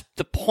way, that's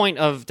the point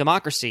of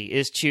democracy,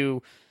 is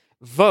to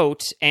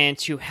vote and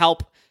to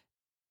help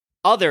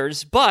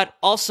others, but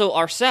also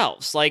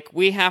ourselves. Like,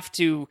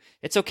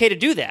 it's okay to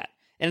do that.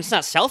 And it's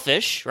not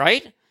selfish,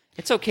 right?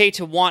 It's okay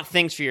to want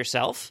things for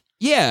yourself.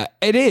 Yeah,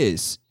 it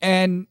is.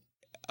 And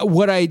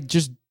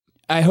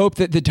I hope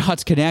that the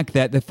dots connect,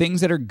 that the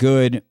things that are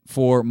good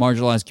for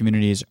marginalized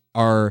communities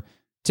are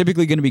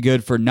typically going to be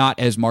good for not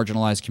as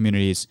marginalized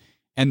communities.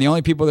 And the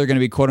only people they're going to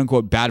be quote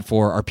unquote bad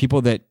for are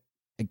people that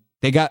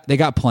they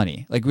got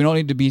plenty. Like we don't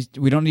need to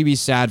be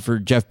sad for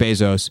Jeff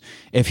Bezos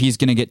if he's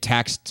going to get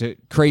taxed to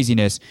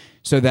craziness,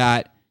 so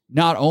that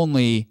not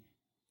only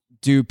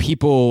do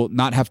people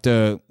not have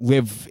to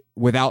live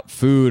without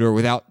food or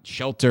without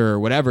shelter or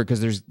whatever,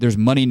 because there's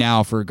money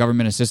now for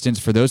government assistance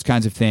for those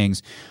kinds of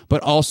things,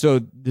 but also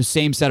the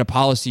same set of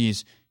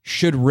policies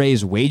should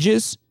raise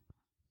wages.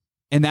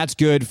 And that's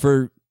good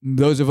for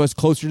those of us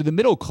closer to the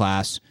middle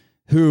class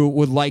who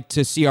would like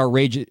to see our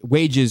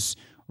wages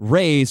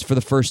raised for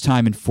the first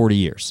time in 40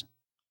 years.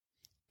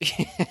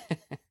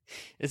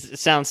 It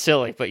sounds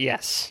silly, but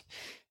yes.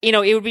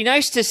 It would be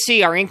nice to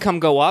see our income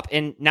go up,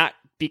 and not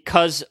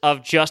because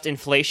of just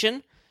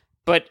inflation,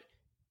 but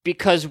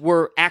because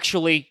we're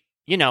actually,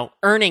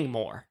 earning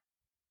more.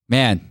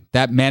 Man,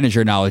 that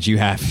manager knowledge you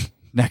have,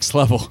 next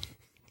level.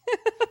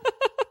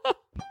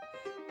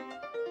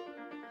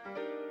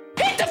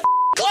 Hit the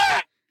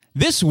clap!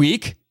 This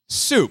week,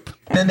 soup.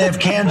 Then they have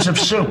cans of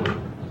soup.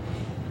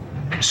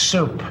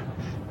 Soup.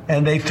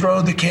 And they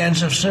throw the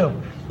cans of soup.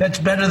 That's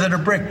better than a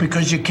brick,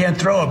 because you can't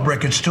throw a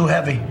brick. It's too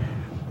heavy.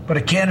 But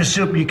a can of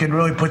soup, you can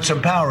really put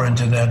some power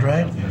into that,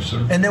 right? Yes,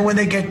 sir. And then when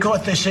they get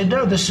caught, they say,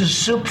 no, this is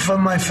soup for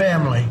my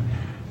family.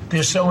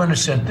 They're so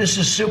innocent. This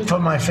is soup for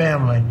my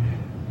family.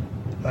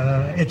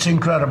 It's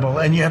incredible.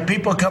 And you have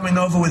people coming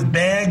over with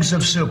bags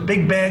of soup,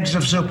 big bags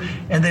of soup,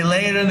 and they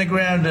lay it on the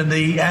ground, and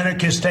the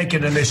anarchists take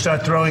it and they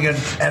start throwing it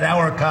at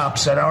our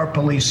cops, at our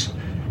police.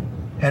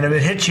 And if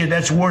it hits you,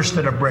 that's worse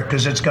than a brick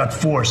because it's got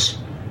force.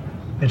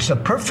 It's the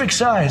perfect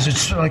size.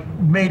 It's like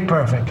made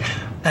perfect.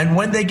 And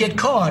when they get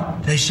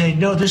caught, they say,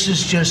 no, this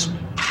is just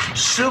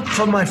soup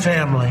for my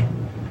family.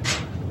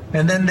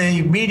 And then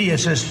the media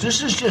says,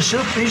 this is just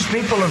soup. These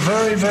people are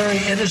very, very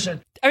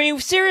innocent. I mean,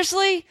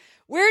 seriously?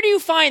 Where do you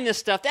find this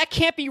stuff? That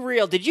can't be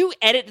real. Did you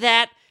edit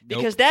that?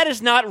 Because that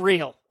is not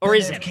real. Or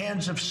is it?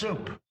 Cans of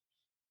soup.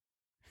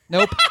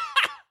 Nope.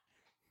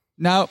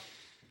 Nope.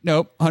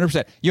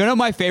 100%. You know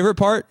my favorite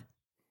part?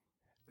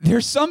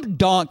 There's some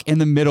donk in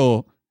the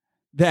middle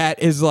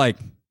that is like,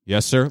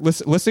 yes, sir.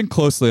 Listen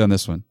closely on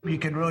this one. You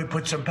can really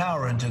put some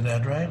power into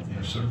that, right?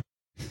 Yes, sir.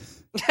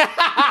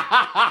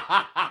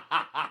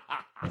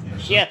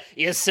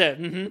 Yes, sir.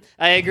 Mm-hmm.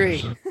 I agree.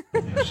 Yes, sir.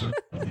 Yes, sir.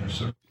 Yes,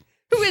 sir.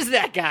 Who is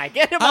that guy?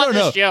 Get him on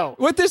the show.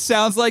 What this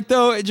sounds like,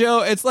 though,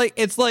 Joe, it's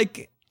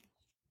like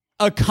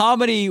a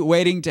comedy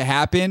waiting to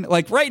happen.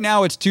 Like right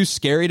now, it's too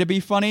scary to be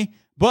funny.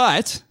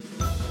 But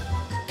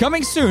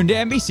coming soon to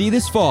NBC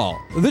this fall,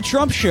 The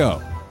Trump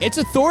Show. It's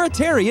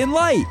authoritarian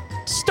light,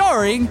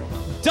 starring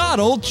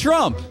Donald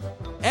Trump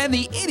and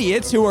the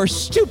idiots who are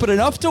stupid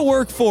enough to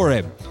work for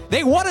him.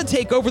 They want to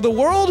take over the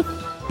world,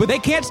 but they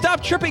can't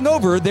stop tripping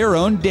over their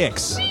own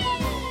dicks.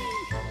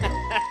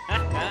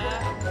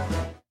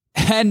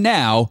 And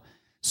now,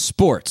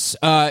 sports.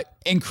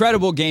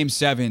 Incredible Game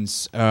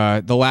 7s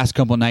the last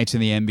couple nights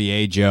in the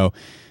NBA, Joe.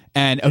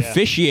 And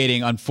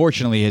officiating,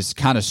 unfortunately, has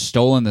kind of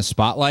stolen the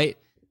spotlight.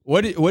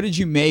 What did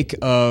you make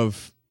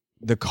of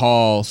the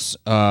calls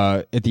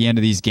at the end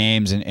of these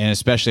games, and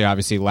especially,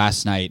 obviously,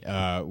 last night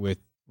with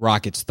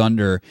Rockets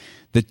Thunder,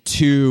 the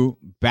two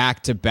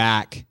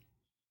back-to-back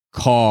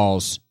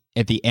calls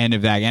at the end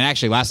of that? And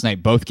actually, last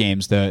night, both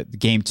games, the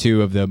Game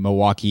 2 of the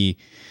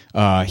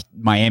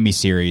Milwaukee-Miami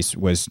series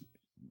was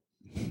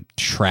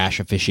trash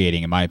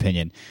officiating, in my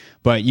opinion.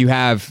 But you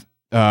have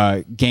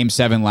Game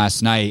 7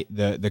 last night,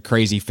 the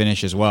crazy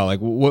finish as well. Like,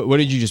 what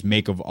did you just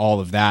make of all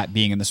of that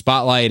being in the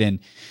spotlight,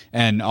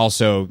 and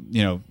also,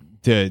 you know,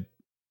 the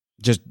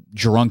just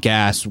drunk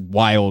ass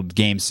wild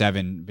Game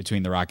 7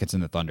 between the Rockets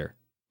and the Thunder?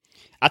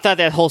 I thought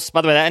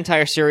by the way, that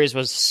entire series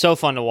was so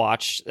fun to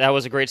watch. That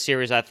was a great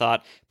series, I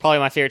thought. Probably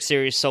my favorite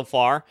series so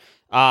far.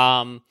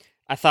 I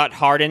thought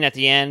Harden at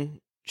the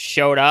end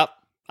showed up.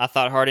 I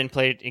thought Harden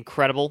played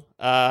incredible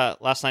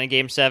last night in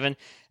Game 7.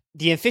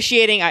 The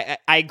officiating, I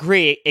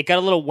agree. It got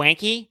a little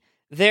wanky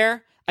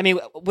there. I mean,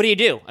 what do you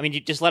do? I mean,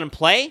 you just let him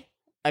play?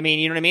 I mean,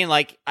 you know what I mean?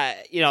 Like,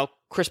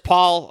 Chris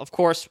Paul, of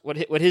course,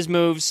 what his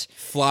moves.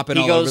 Flopping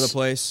all over the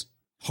place.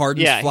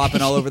 Harden's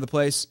flopping all over the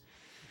place.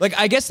 Like,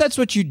 I guess that's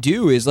what you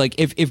do is, like,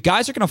 if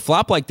guys are going to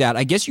flop like that,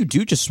 I guess you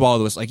do just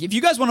swallow this. Like, if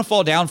you guys want to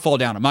fall down, fall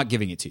down. I'm not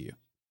giving it to you.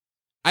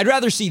 I'd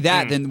rather see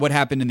that than what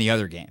happened in the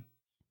other game.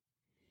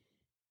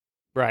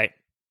 Right.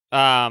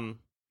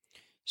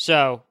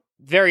 So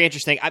very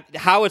interesting.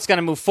 How it's going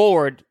to move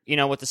forward,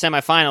 with the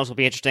semifinals will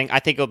be interesting. I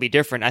think it'll be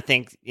different. I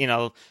think,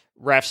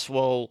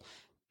 refs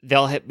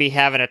they'll be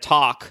having a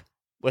talk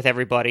with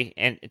everybody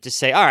and to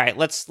say, all right,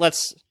 let's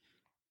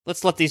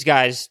let these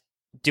guys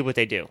do what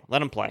they do. Let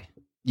them play.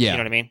 Yeah. You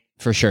know what I mean?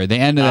 For sure. The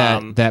end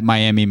of that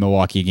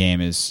Miami-Milwaukee game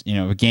is,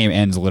 the game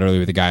ends literally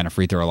with a guy on a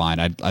free throw line.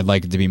 I'd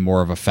like it to be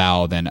more of a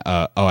foul than,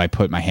 I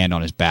put my hand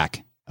on his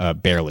back,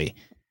 barely.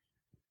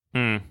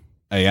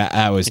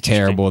 That was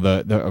terrible.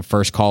 The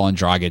first call on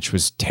Dragic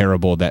was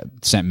terrible. That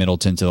sent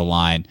Middleton to the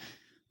line.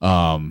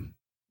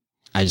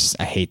 I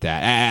hate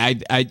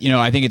that.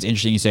 I think it's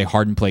interesting you say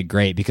Harden played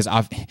great because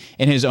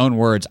in his own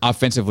words,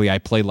 offensively I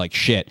played like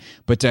shit.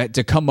 But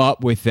to come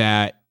up with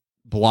that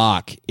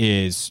block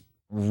is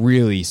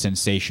really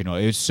sensational.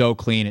 It was so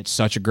clean. It's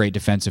such a great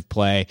defensive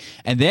play.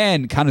 And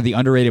then kind of the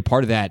underrated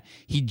part of that,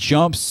 he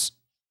jumps.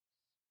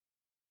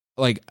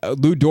 Like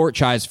Lou Dort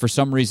tries, for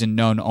some reason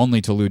known only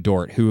to Lou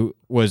Dort, who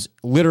was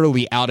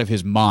literally out of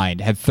his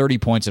mind, had 30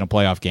 points in a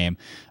playoff game,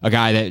 a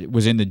guy that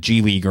was in the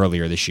G League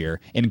earlier this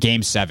year. In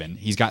Game 7,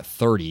 he's got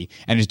 30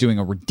 and is doing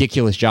a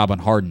ridiculous job on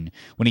Harden.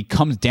 When he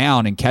comes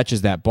down and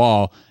catches that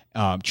ball,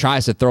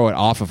 tries to throw it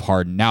off of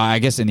Harden. Now, I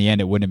guess in the end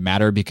it wouldn't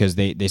matter because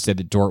they said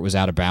that Dort was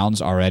out of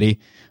bounds already.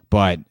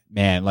 But,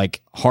 man,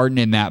 like Harden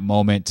in that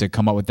moment to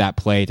come up with that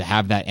play, to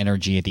have that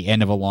energy at the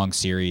end of a long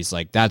series,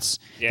 like that's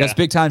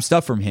big-time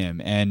stuff from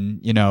him. And,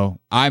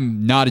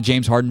 I'm not a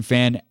James Harden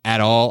fan at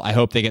all. I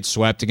hope they get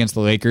swept against the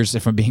Lakers,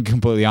 if I'm being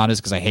completely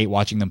honest, because I hate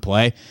watching them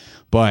play.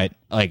 But,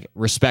 like,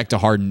 respect to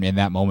Harden in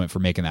that moment for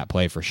making that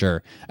play for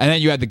sure. And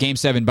then you had the Game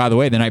 7, by the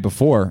way, the night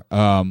before,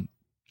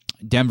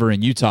 Denver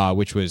and Utah,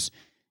 which was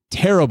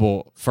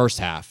terrible first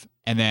half.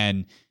 And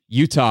then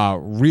Utah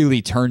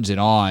really turns it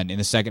on in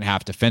the second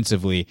half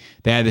defensively.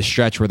 They had this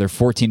stretch where they're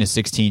 14 to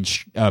 16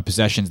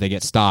 possessions. They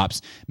get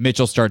stops.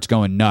 Mitchell starts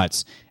going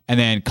nuts. And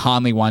then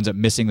Conley winds up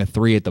missing the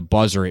three at the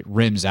buzzer. It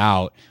rims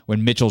out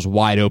when Mitchell's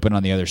wide open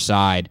on the other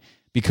side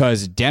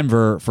because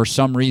Denver, for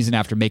some reason,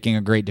 after making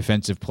a great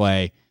defensive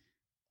play,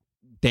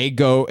 they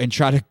go and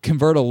try to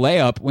convert a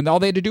layup when all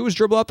they had to do was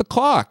dribble out the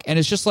clock. And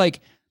it's just like,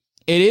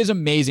 it is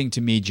amazing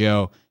to me,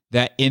 Joe,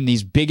 that in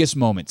these biggest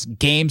moments,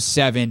 Game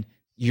 7,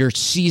 your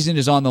season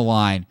is on the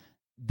line,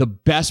 the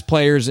best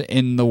players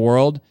in the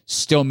world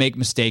still make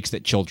mistakes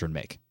that children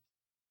make.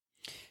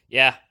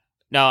 Yeah.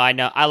 No, I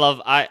know.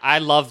 I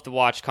love to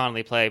watch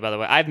Conley play, by the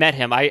way. I've met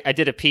him. I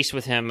did a piece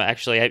with him,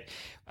 actually.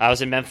 I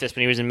was in Memphis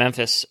when he was in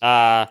Memphis.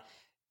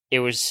 It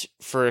was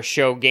for a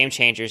show, Game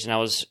Changers, and I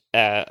was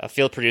a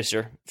field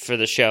producer for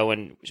the show,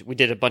 and we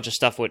did a bunch of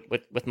stuff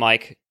with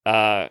Mike.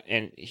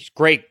 And he's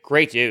great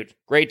dude,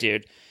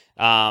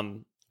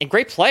 and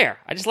great player.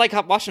 I just like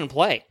watching him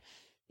play,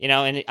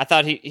 And I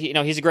thought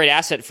he's a great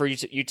asset for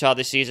Utah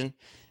this season.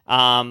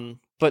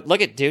 But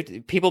look at,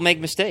 dude, people make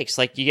mistakes.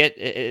 Like you get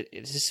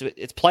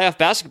it's playoff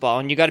basketball,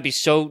 and you got to be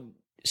so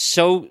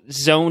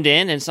zoned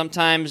in, and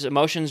sometimes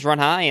emotions run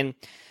high, and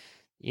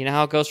you know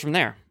how it goes from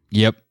there.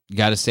 Yep. You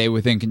got to stay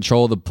within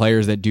control. The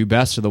players that do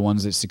best are the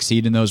ones that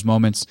succeed in those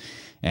moments,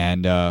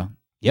 and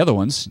the other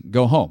ones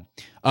go home.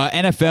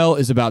 NFL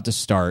is about to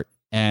start,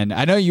 and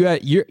I know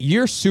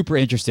you're super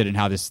interested in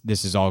how this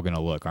is all going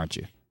to look, aren't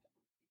you?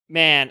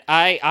 Man,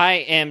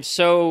 I am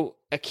so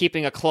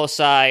keeping a close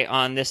eye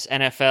on this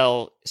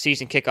NFL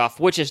season kickoff,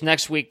 which is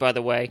next week, by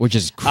the way. Which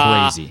is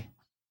crazy.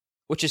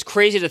 Which is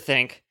crazy to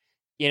think.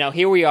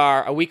 Here we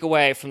are a week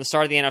away from the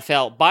start of the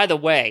NFL. By the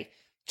way,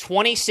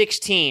 26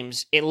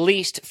 teams, at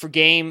least for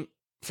game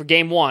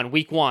 1,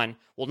 week 1,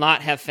 will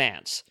not have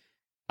fans.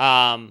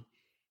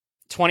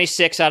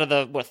 26 out of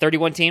the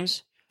 31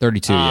 teams?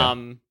 32, yeah.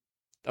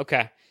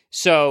 Okay.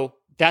 So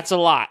that's a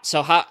lot.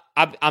 So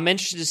I'm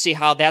interested to see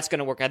how that's going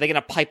to work. Are they going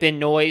to pipe in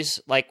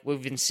noise like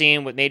we've been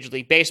seeing with Major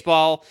League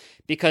Baseball?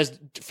 Because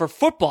for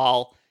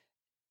football,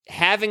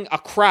 having a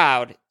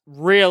crowd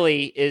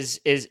really is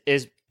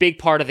big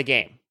part of the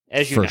game,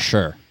 as you know. For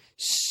sure.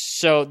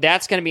 So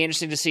that's going to be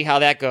interesting to see how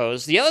that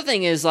goes. The other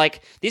thing is,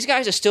 like, these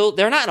guys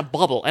they're not in a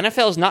bubble.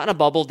 NFL is not in a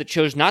bubble. That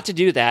chose not to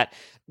do that.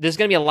 There's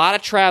going to be a lot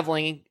of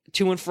traveling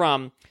to and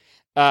from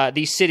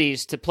these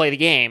cities to play the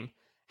game.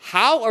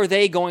 How are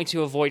they going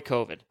to avoid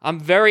COVID? I'm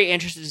very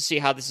interested to see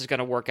how this is going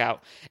to work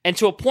out. And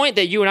to a point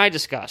that you and I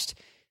discussed,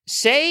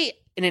 say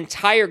an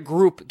entire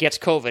group gets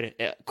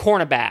COVID,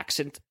 cornerbacks,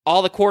 and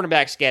all the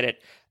cornerbacks get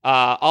it,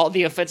 all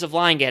the offensive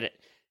line get it.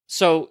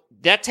 So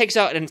that takes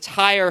out an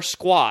entire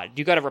squad.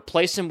 You got to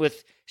replace them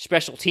with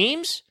special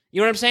teams?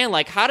 You know what I'm saying?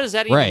 Like, how does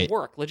that even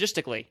work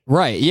logistically?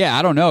 Right. Yeah,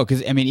 I don't know.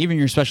 Because, I mean, even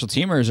your special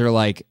teamers are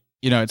like,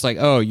 it's like,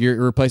 oh, you're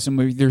replacing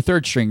them with your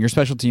third string, your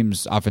special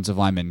teams offensive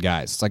linemen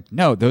guys. It's like,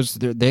 no,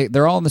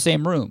 they're all in the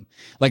same room.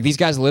 Like, these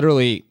guys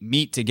literally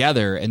meet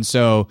together. And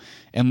so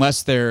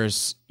unless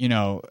there's,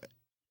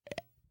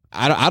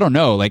 I don't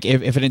know, like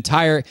if an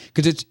entire,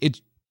 because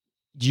it's,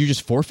 do you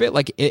just forfeit?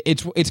 Like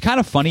it's kind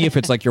of funny if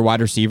it's like your wide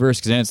receivers,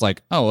 because then it's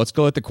like, oh, let's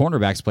go let the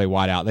cornerbacks play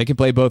wide out. They can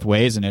play both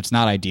ways, and it's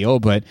not ideal,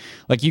 but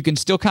like you can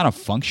still kind of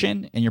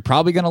function, and you're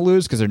probably going to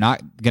lose because they're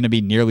not going to be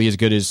nearly as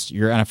good as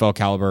your NFL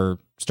caliber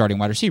starting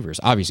wide receivers.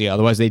 Obviously,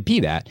 otherwise they'd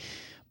be that.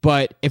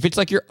 But if it's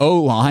like your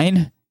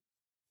O-line,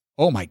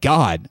 oh my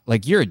God,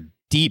 like you're in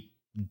deep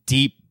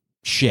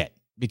shit,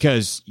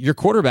 because your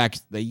quarterback,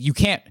 you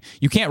can't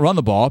run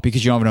the ball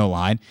because you don't have an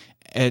O-line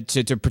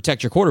to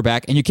protect your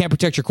quarterback, and you can't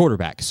protect your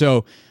quarterback.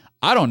 So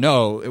I don't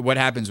know what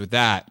happens with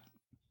that.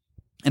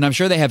 And I'm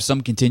sure they have some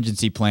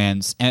contingency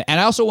plans. And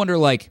I also wonder,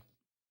 like,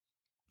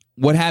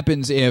 what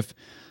happens if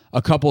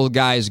a couple of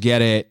guys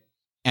get it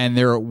and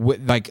they're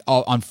like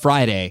on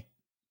Friday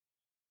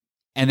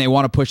and they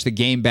want to push the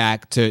game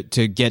back to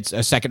get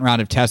a second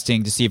round of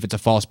testing to see if it's a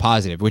false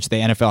positive, which the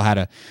NFL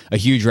had a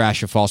huge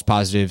rash of false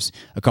positives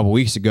a couple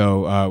weeks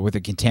ago with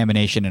a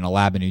contamination in a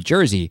lab in New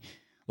Jersey.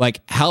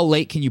 Like, how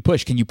late can you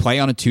push? Can you play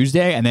on a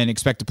Tuesday and then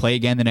expect to play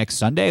again the next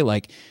Sunday?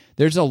 Like,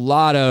 there's a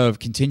lot of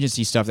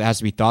contingency stuff that has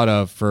to be thought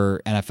of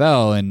for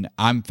NFL, and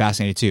I'm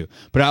fascinated too.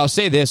 But I'll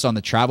say this on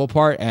the travel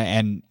part,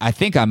 and I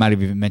think I might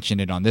have even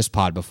mentioned it on this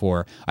pod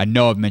before. I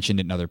know I've mentioned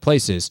it in other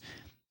places.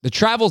 The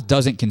travel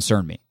doesn't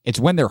concern me. It's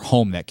when they're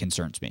home that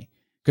concerns me,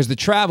 because the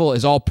travel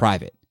is all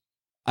private.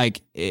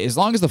 Like, as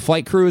long as the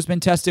flight crew has been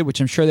tested, which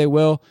I'm sure they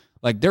will,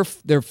 like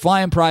they're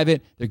flying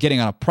private, they're getting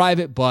on a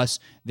private bus,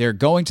 they're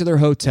going to their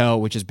hotel,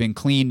 which has been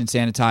cleaned and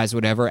sanitized,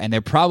 whatever, and they're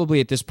probably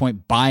at this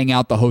point buying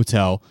out the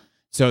hotel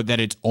so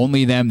that it's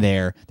only them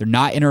there. They're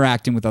not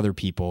interacting with other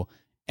people,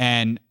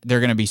 and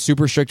they're going to be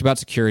super strict about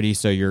security,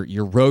 so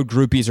your road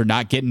groupies are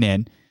not getting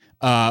in.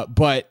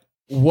 But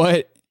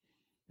what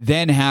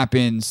then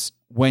happens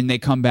when they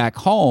come back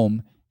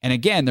home, and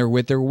again, they're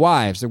with their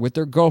wives, they're with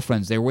their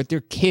girlfriends, they're with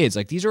their kids.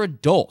 Like, these are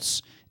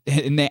adults.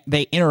 And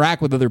they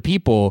interact with other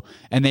people,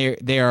 and they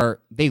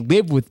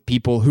live with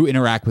people who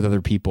interact with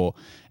other people,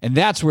 and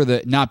that's where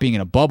the not being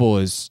in a bubble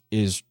is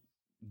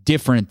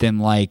different than,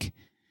 like,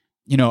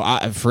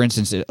 for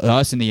instance,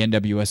 us in the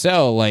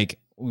NWSL, like,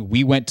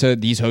 we went to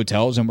these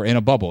hotels and we're in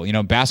a bubble.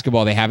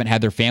 Basketball, they haven't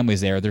had their families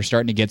there. They're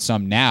starting to get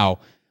some now,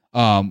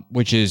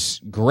 which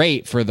is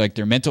great for, like,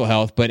 their mental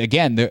health. But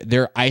again,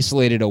 they're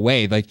isolated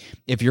away. Like,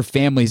 if your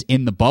family's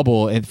in the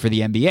bubble for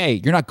the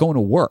NBA, you're not going to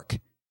work.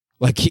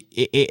 Like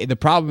the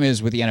problem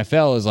is with the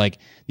NFL is like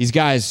these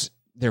guys,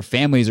 their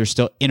families are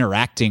still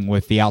interacting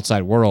with the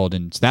outside world,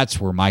 and that's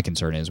where my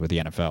concern is with the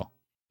NFL.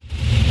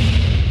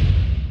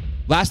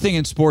 Last thing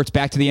in sports,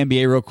 back to the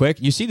NBA real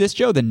quick. You see this,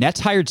 Joe? The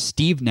Nets hired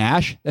Steve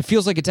Nash. That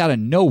feels like it's out of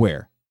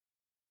nowhere.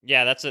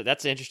 Yeah, that's an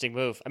interesting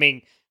move. I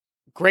mean,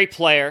 great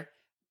player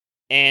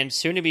and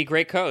soon to be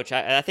great coach.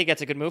 I think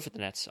that's a good move for the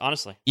Nets,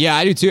 honestly. Yeah,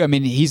 I do too. I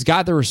mean, he's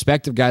got the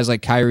respect of guys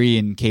like Kyrie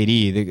and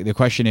KD. The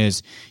question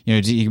is,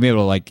 you can be able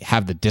to like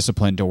have the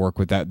discipline to work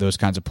with those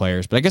kinds of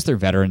players. But I guess they're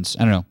veterans.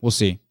 I don't know. We'll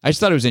see. I just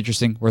thought it was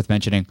interesting, worth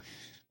mentioning.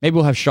 Maybe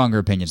we'll have stronger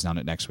opinions on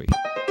it next week.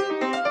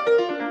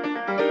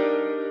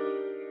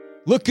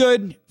 Look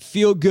good,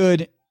 feel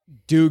good,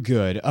 do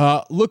good.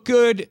 Look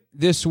good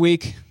this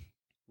week.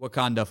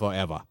 Wakanda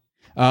forever.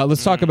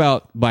 Let's talk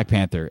about Black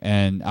Panther.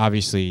 And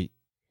obviously,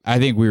 I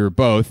think we were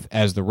both,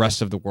 as the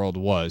rest of the world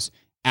was,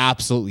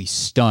 absolutely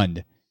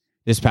stunned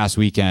this past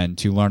weekend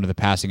to learn of the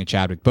passing of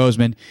Chadwick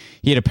Boseman.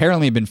 He had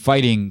apparently been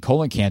fighting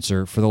colon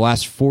cancer for the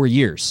last 4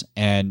 years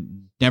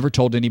and never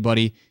told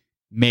anybody,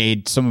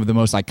 made some of the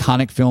most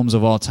iconic films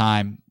of all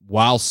time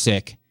while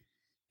sick,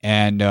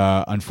 and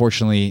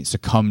unfortunately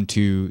succumbed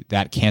to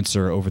that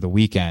cancer over the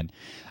weekend.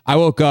 I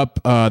woke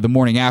up the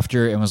morning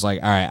after and was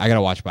like, all right, I got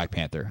to watch Black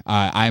Panther.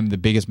 I'm the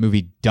biggest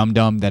movie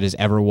dum-dum that has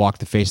ever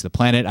walked the face of the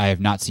planet. I have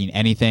not seen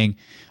anything.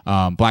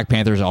 Black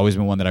Panther has always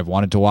been one that I've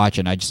wanted to watch,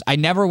 and I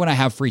never, when I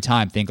have free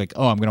time, think like,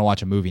 oh, I'm going to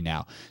watch a movie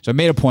now. So I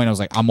made a point. I was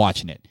like, I'm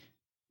watching it.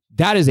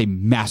 That is a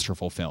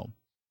masterful film.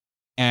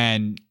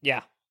 And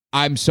yeah,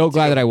 I'm so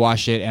glad that I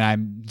watched it, and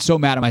I'm so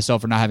mad at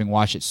myself for not having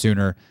watched it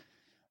sooner.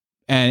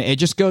 And it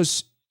just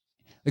goes,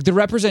 like, the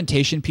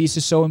representation piece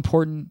is so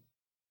important,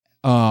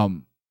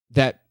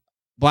 that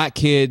Black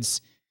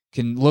kids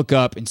can look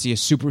up and see a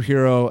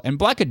superhero, and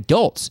Black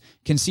adults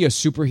can see a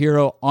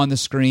superhero on the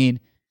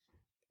screen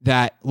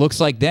that looks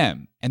like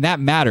them, and that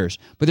matters.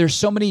 But there's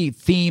so many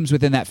themes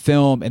within that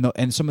film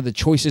and some of the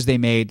choices they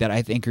made that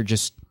I think are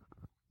just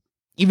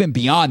even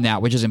beyond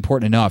that, which is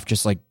important enough,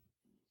 just like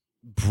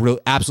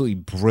absolutely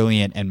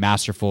brilliant and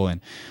masterful.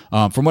 And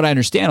from what I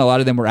understand, a lot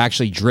of them were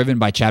actually driven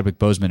by Chadwick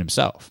Boseman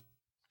himself.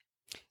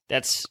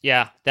 That's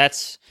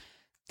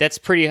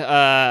pretty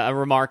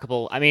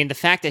remarkable. I mean, the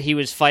fact that he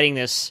was fighting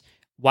this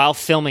while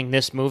filming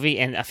this movie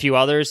and a few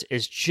others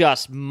is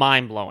just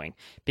mind-blowing,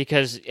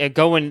 because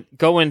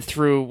going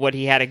through what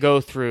he had to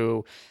go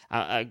through,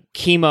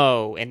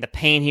 chemo and the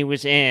pain he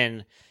was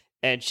in,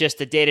 and just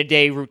the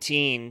day-to-day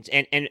routines.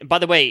 And by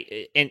the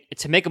way, and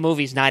to make a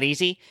movie is not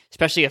easy,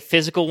 especially a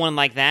physical one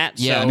like that.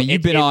 Yeah, so I mean,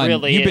 you've been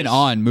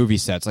on movie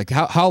sets. Like,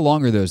 how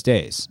long are those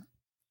days?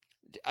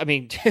 I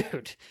mean,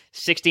 dude,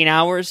 16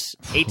 hours,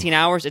 18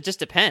 hours, it just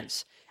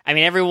depends. I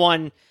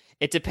mean,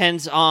 it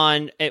depends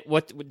on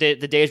what the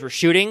days we're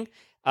shooting.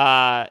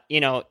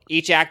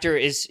 Each actor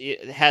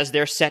has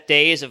their set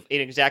days of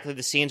exactly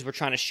the scenes we're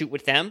trying to shoot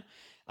with them.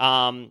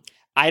 I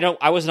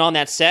wasn't on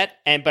that set,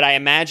 but I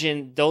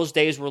imagine those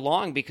days were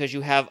long because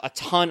you have a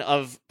ton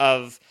of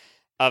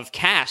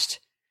cast,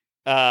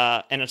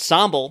 an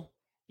ensemble.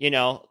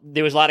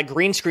 There was a lot of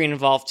green screen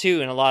involved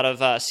too, and a lot of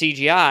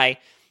CGI.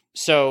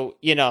 So,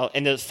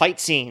 and the fight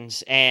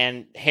scenes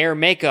and hair,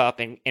 makeup,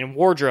 and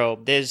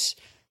wardrobe,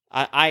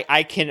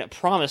 I can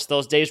promise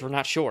those days were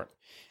not short.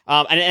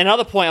 And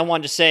another point I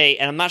wanted to say,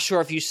 and I'm not sure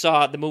if you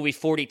saw the movie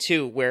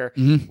 42, where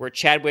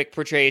Chadwick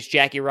portrays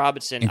Jackie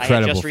Robinson.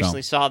 Incredible I just film.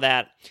 recently saw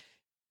that.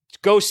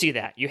 Go see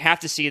that. You have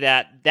to see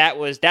that.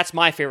 That's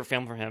my favorite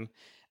film from him.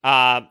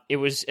 It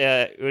was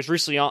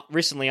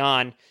recently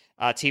on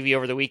TV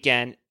over the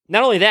weekend.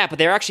 Not only that, but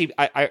they're actually,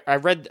 I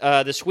read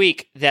this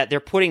week that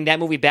they're putting that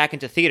movie back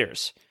into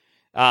theaters,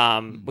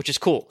 which is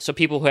cool. So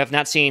people who have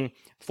not seen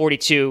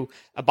 42,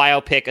 a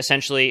biopic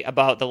essentially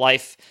about the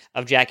life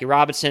of Jackie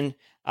Robinson,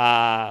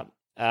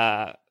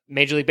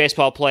 Major League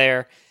Baseball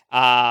player,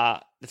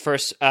 the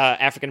first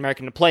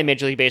African-American to play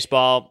Major League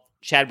Baseball.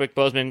 Chadwick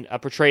Boseman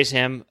portrays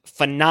him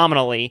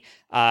phenomenally.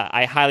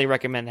 I highly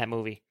recommend that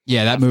movie.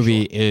 Yeah, that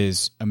movie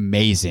is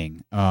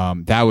amazing.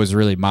 That was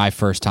really my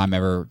first time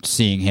ever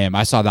seeing him.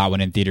 I saw that one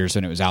in theaters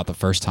when it was out the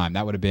first time.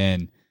 That would have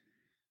been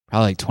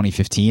probably like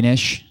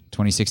 2015-ish,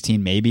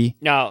 2016 maybe.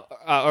 No,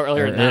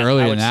 earlier than that.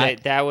 Earlier I than would that. say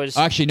that was.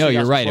 Actually, no,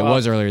 you're right. It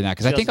was earlier than that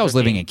because I think I was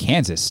living in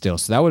Kansas still.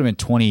 So that would have been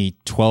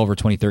 2012 or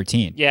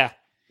 2013.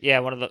 Yeah,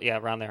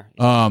 around there.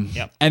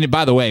 Yep. And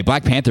by the way,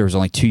 Black Panther was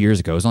only 2 years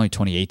ago. It was only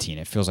 2018.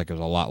 It feels like it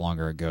was a lot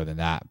longer ago than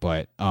that.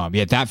 But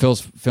that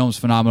film's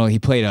phenomenal. He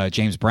played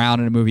James Brown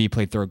in a movie. He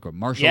played Thurgood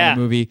Marshall in a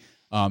movie.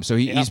 So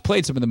he's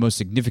played some of the most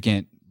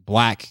significant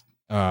Black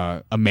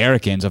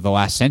Americans of the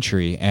last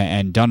century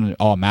and done it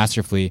all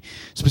masterfully.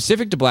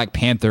 Specific to Black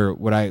Panther,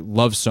 what I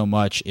love so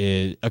much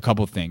is a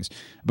couple of things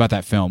about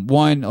that film.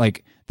 One,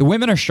 like, the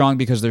women are strong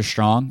because they're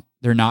strong.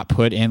 They're not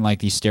put in like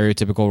these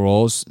stereotypical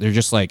roles. They're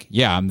just like,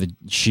 yeah,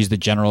 she's the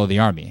general of the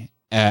army.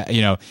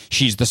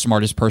 She's the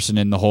smartest person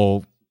in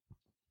all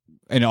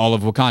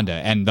of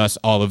Wakanda and thus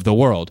all of the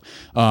world.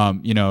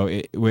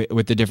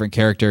 With the different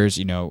characters,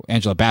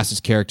 Angela Bassett's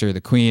character,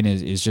 the Queen,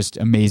 is just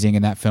amazing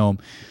in that film.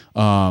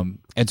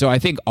 And so I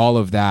think all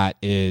of that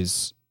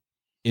is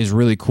is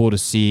really cool to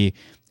see.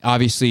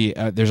 Obviously,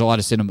 there's a lot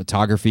of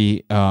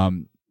cinematography.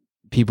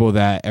 People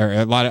that are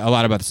a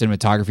lot about the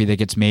cinematography that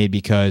gets made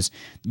because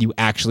you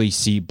actually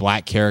see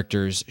black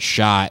characters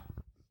shot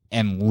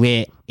and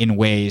lit in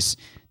ways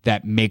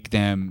that make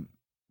them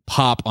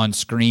pop on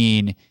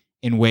screen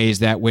in ways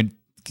that when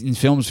in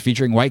films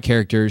featuring white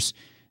characters,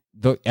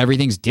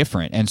 everything's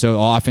different. And so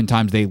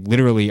oftentimes they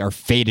literally are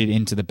faded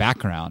into the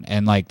background.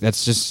 And like,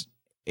 that's just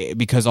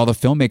because all the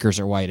filmmakers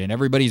are white and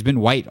everybody's been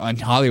white on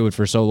Hollywood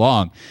for so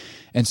long.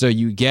 And so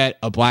you get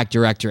a black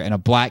director and a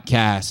black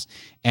cast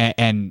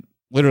and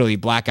literally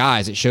black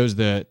eyes. It shows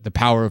the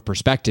power of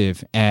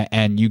perspective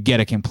and you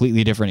get a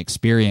completely different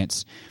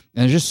experience.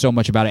 And there's just so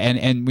much about it.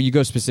 And when you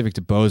go specific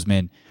to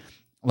Boseman,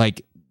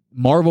 like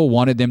Marvel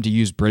wanted them to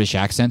use British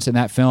accents in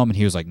that film. And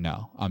he was like,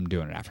 no, I'm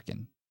doing an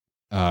African.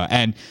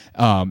 And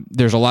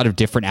there's a lot of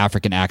different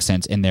African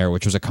accents in there,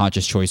 which was a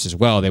conscious choice as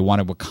well. They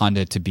wanted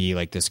Wakanda to be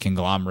like this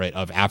conglomerate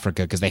of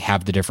Africa because they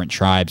have the different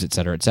tribes, et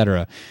cetera, et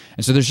cetera.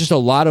 And so there's just a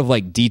lot of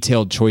like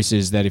detailed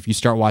choices that if you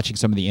start watching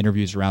some of the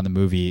interviews around the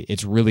movie,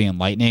 it's really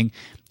enlightening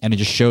and it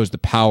just shows the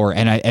power.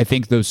 And I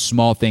think those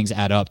small things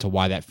add up to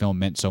why that film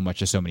meant so much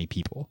to so many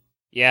people.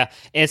 Yeah,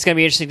 and it's going to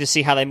be interesting to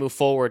see how they move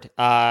forward.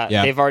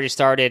 They've already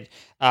started,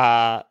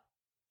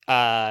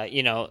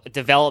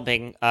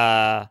 developing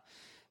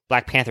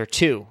Black Panther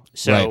 2.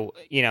 So,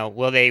 right.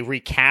 Will they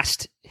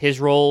recast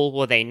his role?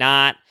 Will they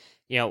not?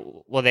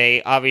 Will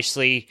they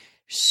obviously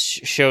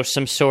show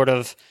some sort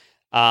of,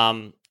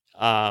 honor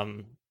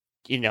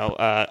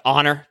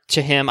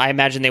to him? I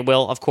imagine they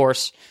will, of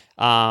course.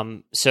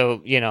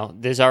 So,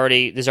 there's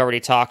already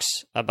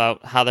talks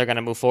about how they're going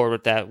to move forward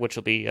with that, which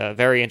will be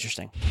very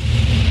interesting.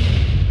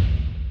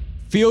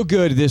 Feel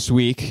good this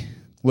week.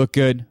 Look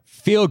good.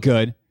 Feel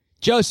good.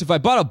 Joseph, I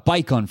bought a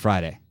bike on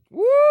Friday.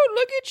 Woo,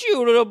 look at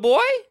you, little boy.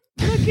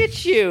 Look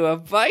at you, a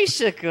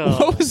bicycle.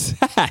 What was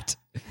that?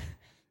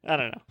 I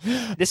don't know.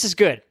 This is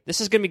good. This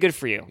is going to be good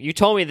for you. You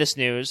told me this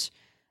news.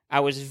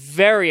 I was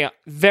very,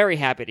 very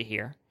happy to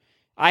hear.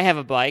 I have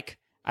a bike.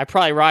 I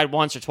probably ride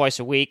once or twice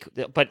a week,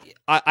 but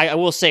I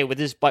will say with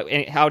this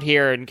bike out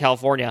here in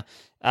California,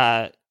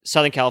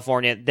 Southern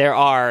California, there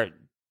are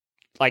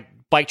like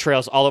bike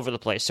trails all over the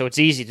place. So it's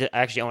easy to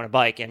actually own a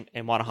bike and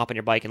want to hop on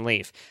your bike and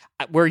leave.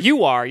 Where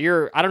you are,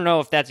 I don't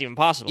know if that's even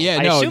possible. Yeah,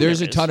 no,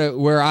 there's a ton of,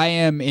 where I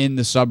am in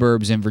the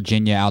suburbs in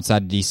Virginia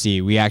outside of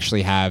DC, we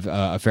actually have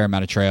a fair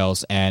amount of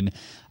trails, and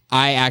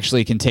I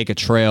actually can take a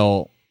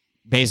trail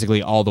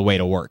basically all the way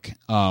to work,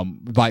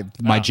 by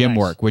my gym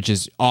work, which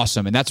is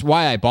awesome. And that's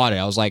why I bought it.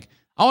 I was like,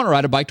 I want to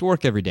ride a bike to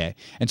work every day.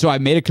 And so I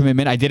made a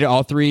commitment. I did it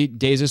all 3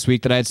 days this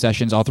week that I had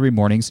sessions, all 3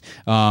 mornings.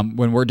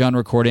 When we're done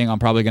recording, I'm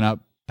probably going to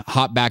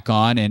hop back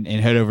on and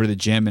head over to the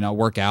gym and I'll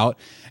work out.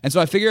 And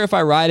so I figure if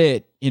I ride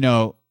it,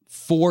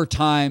 5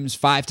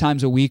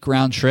 times a week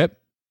round trip,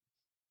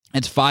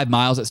 it's 5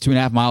 miles. That's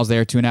 2.5 miles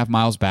there, 2.5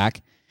 miles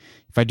back.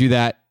 If I do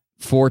that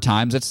 4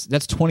 times,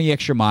 that's 20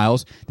 extra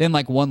miles. Then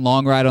like one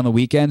long ride on the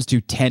weekends,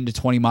 do 10 to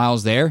 20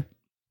 miles there.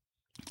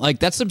 Like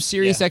that's some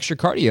serious extra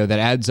cardio that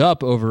adds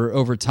up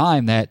over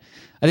time that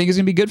I think is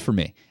going to be good for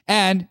me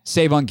and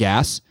save on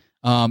gas.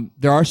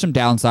 There are some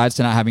downsides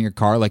to not having your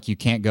car. Like you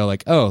can't go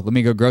like, oh, let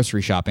me go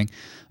grocery shopping.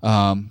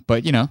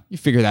 But you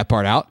figure that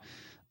part out.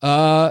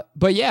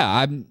 But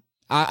yeah,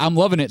 I'm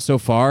loving it so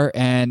far.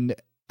 And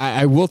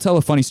I will tell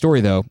a funny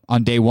story though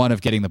on day 1 of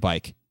getting the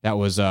bike. That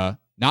was,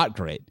 not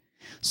great.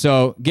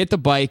 So get the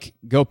bike,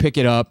 go pick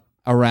it up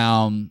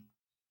around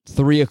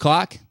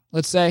 3:00,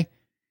 let's say.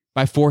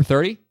 By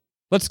 4:30,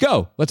 let's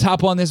go. Let's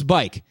hop on this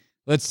bike.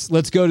 Let's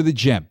go to the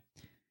gym.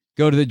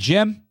 Go to the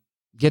gym,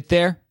 get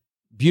there.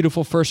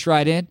 Beautiful first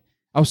ride in.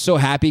 I was so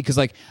happy because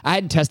like I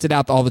hadn't tested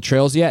out all the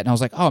trails yet. And I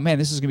was like, oh man,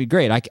 this is going to be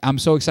great. I'm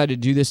so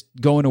excited to do this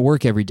going to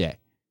work every day.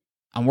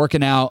 I'm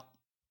working out,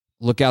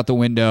 look out the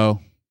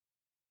window,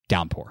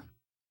 downpour.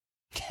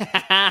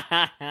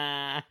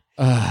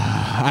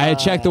 I had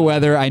checked the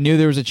weather. I knew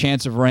there was a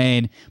chance of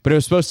rain, but it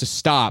was supposed to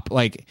stop.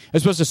 Like it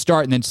was supposed to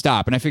start and then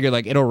stop. And I figured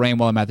like it'll rain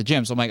while I'm at the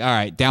gym. So I'm like, all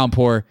right,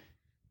 downpour.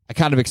 I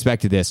kind of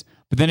expected this,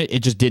 but then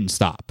it just didn't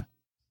stop.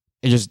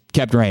 It just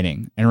kept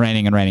raining and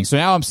raining and raining. So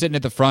now I'm sitting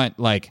at the front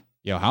like,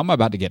 yo, how am I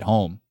about to get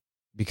home?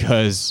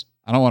 Because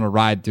I don't want to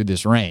ride through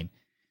this rain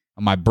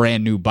on my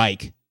brand new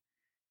bike.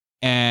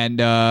 And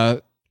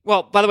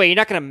well, by the way, you're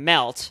not going to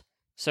melt.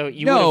 So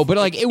you but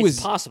like it was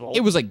possible.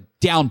 It was like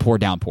downpour.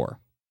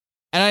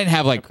 And I didn't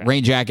have like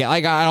rain jacket.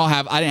 Like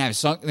I didn't have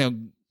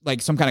some,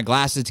 like some kind of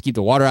glasses to keep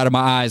the water out of my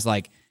eyes.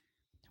 Like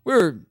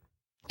and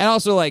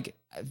also like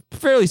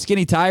fairly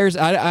skinny tires.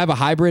 I have a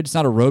hybrid. It's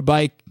not a road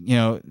bike,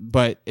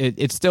 but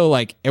it's still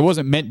like, it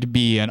wasn't meant to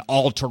be an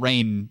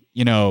all-terrain,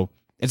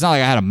 it's not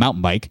like I had a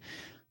mountain bike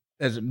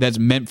that's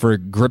meant for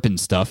gripping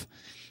stuff.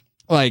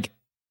 Like,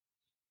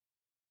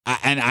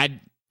 I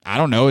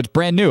don't know. It's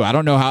brand new. I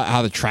don't know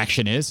how the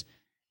traction is.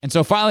 And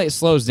so finally it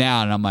slows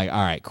down and I'm like,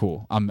 all right,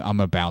 cool. I'm going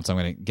to bounce. I'm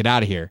going to get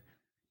out of here.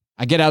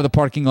 I get out of the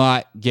parking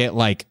lot, get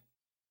like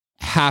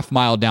half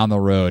mile down the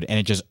road and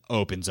it just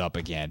opens up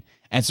again.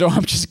 And so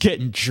I'm just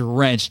getting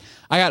drenched.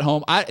 I got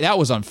home. That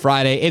was on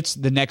Friday. It's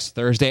the next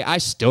Thursday. I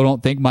still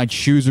don't think my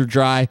shoes are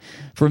dry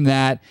from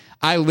that.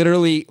 I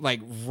literally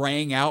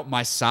wrang out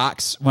my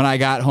socks when I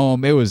got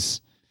home. It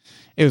was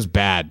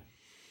bad.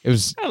 It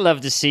was. I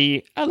love to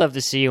see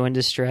you in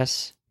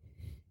distress.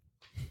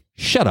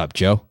 Shut up,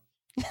 Joe.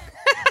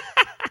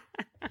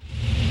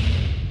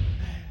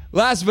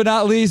 Last but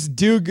not least,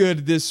 do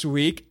good this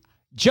week.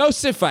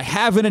 Joseph, I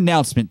have an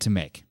announcement to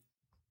make.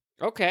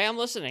 Okay, I'm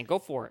listening. Go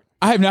for it.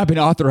 I have not been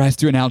authorized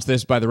to announce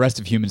this by the rest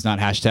of Humans Not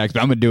Hashtags,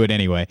 but I'm going to do it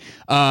anyway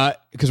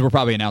because we're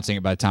probably announcing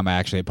it by the time I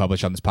actually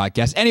publish on this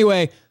podcast.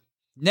 Anyway,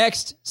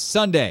 next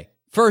Sunday,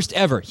 first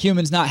ever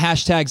Humans Not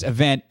Hashtags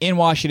event in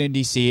Washington,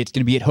 D.C. It's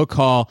going to be at Hook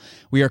Hall.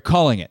 We are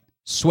calling it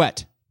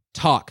Sweat,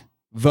 Talk,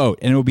 Vote,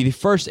 and it will be the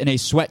first in a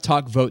Sweat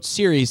Talk Vote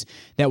series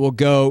that will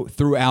go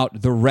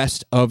throughout the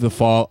rest of the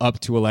fall up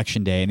to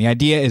Election Day. And the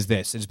idea is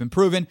this. It's been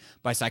proven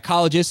by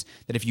psychologists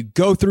that if you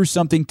go through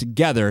something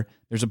together,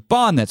 there's a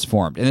bond that's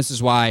formed. And this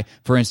is why,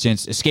 for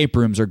instance, escape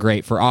rooms are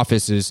great for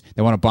offices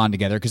that want to bond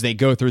together because they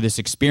go through this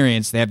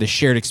experience, they have this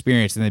shared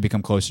experience, and they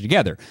become closer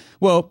together.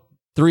 Well,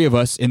 3 of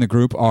us in the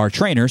group are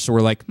trainers, so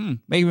we're like,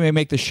 maybe we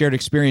make this shared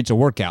experience a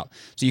workout.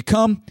 So you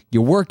come,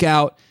 you work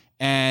out,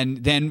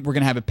 and then we're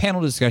going to have a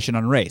panel discussion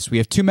on race. We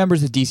have 2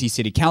 members of D.C.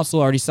 City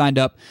Council already signed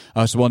up,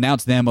 so we'll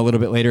announce them a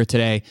little bit later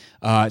today.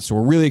 So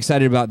we're really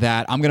excited about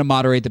that. I'm going to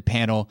moderate the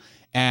panel,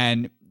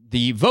 and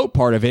the vote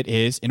part of it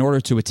is, in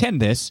order to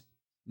attend this,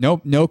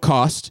 no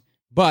cost,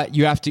 but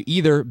you have to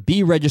either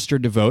be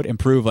registered to vote and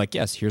prove,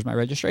 yes, here's my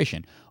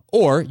registration,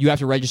 or you have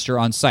to register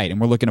on site.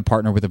 And we're looking to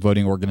partner with a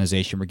voting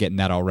organization. We're getting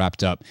that all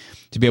wrapped up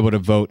to be able to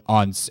vote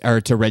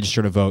to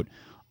register to vote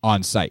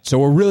on site. So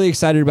we're really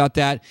excited about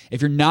that.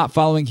 If you're not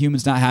following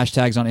Humans Not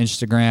Hashtags on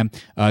Instagram,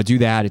 do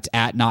that. It's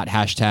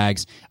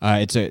 @NotHashtags.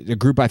 It's a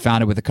group I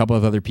founded with a couple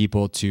of other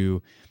people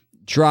to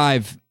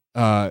drive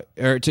or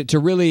to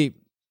really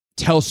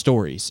tell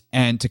stories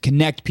and to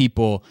connect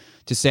people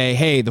to say,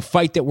 hey, the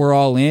fight that we're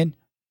all in,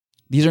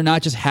 these are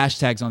not just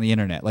hashtags on the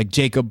internet like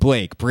Jacob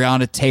Blake,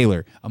 Breonna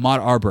Taylor, Ahmaud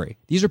Arbery.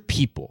 These are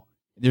people.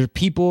 They're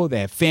people,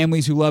 they have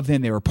families who love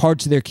them, they were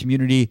parts of their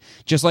community,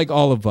 just like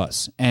all of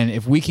us. And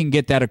if we can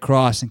get that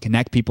across and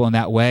connect people in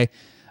that way,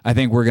 I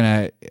think we're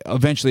going to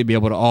eventually be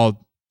able to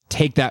all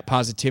take that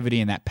positivity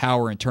and that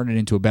power and turn it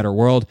into a better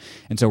world.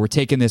 And so we're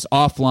taking this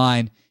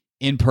offline,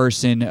 in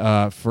person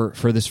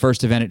for this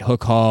first event at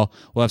Hook Hall.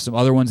 We'll have some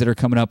other ones that are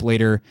coming up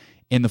later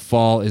in the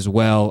fall as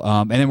well.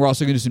 And then we're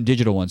also going to do some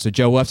digital ones. So,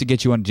 Joe, we'll have to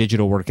get you on a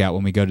digital workout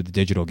when we go to the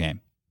digital game.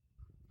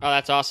 Oh,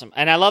 that's awesome.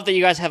 And I love that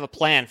you guys have a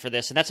plan for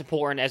this. And that's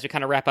important as we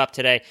kind of wrap up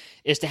today,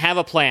 is to have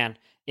a plan.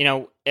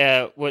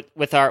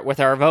 With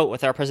our vote,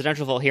 with our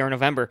presidential vote here in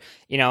November,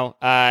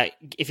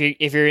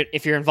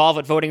 if you're involved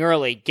with voting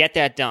early, get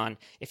that done.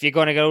 If you're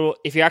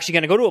actually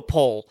going to go to a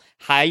poll,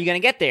 how are you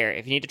going to get there?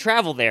 If you need to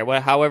travel there,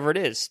 however it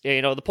is,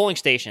 the polling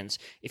stations.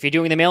 If you're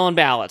doing the mail-in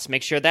ballots,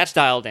 make sure that's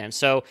dialed in.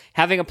 So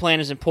having a plan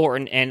is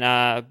important,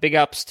 and big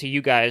ups to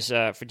you guys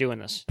for doing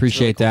this.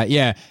 Appreciate that. Cool.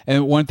 Yeah,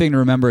 and one thing to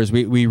remember is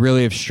we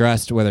really have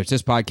stressed, whether it's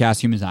this podcast,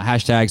 Humans Not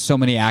Hashtags, so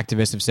many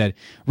activists have said,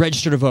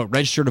 register to vote,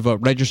 register to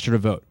vote, register to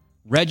vote.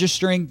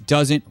 Registering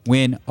doesn't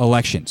win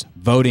elections.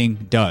 Voting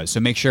does.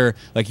 So make sure,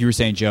 like you were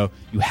saying, Joe,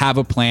 you have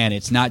a plan.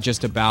 It's not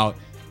just about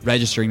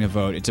registering to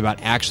vote. It's about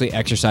actually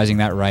exercising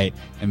that right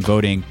and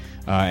voting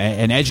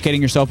and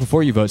educating yourself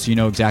before you vote so you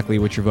know exactly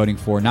what you're voting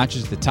for, not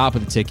just at the top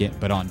of the ticket,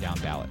 but on down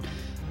ballot.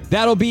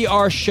 That'll be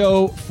our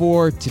show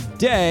for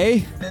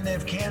today. Then they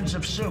have cans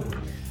of soup.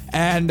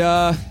 And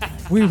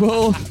we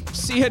will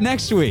see you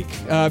next week.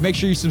 Make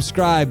sure you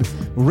subscribe,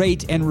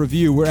 rate, and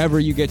review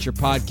wherever you get your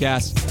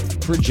podcasts.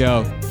 For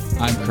Joe,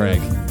 I'm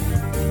Craig.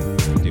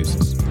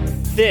 Deuces.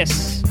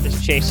 This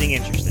is Chasing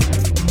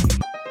Interesting.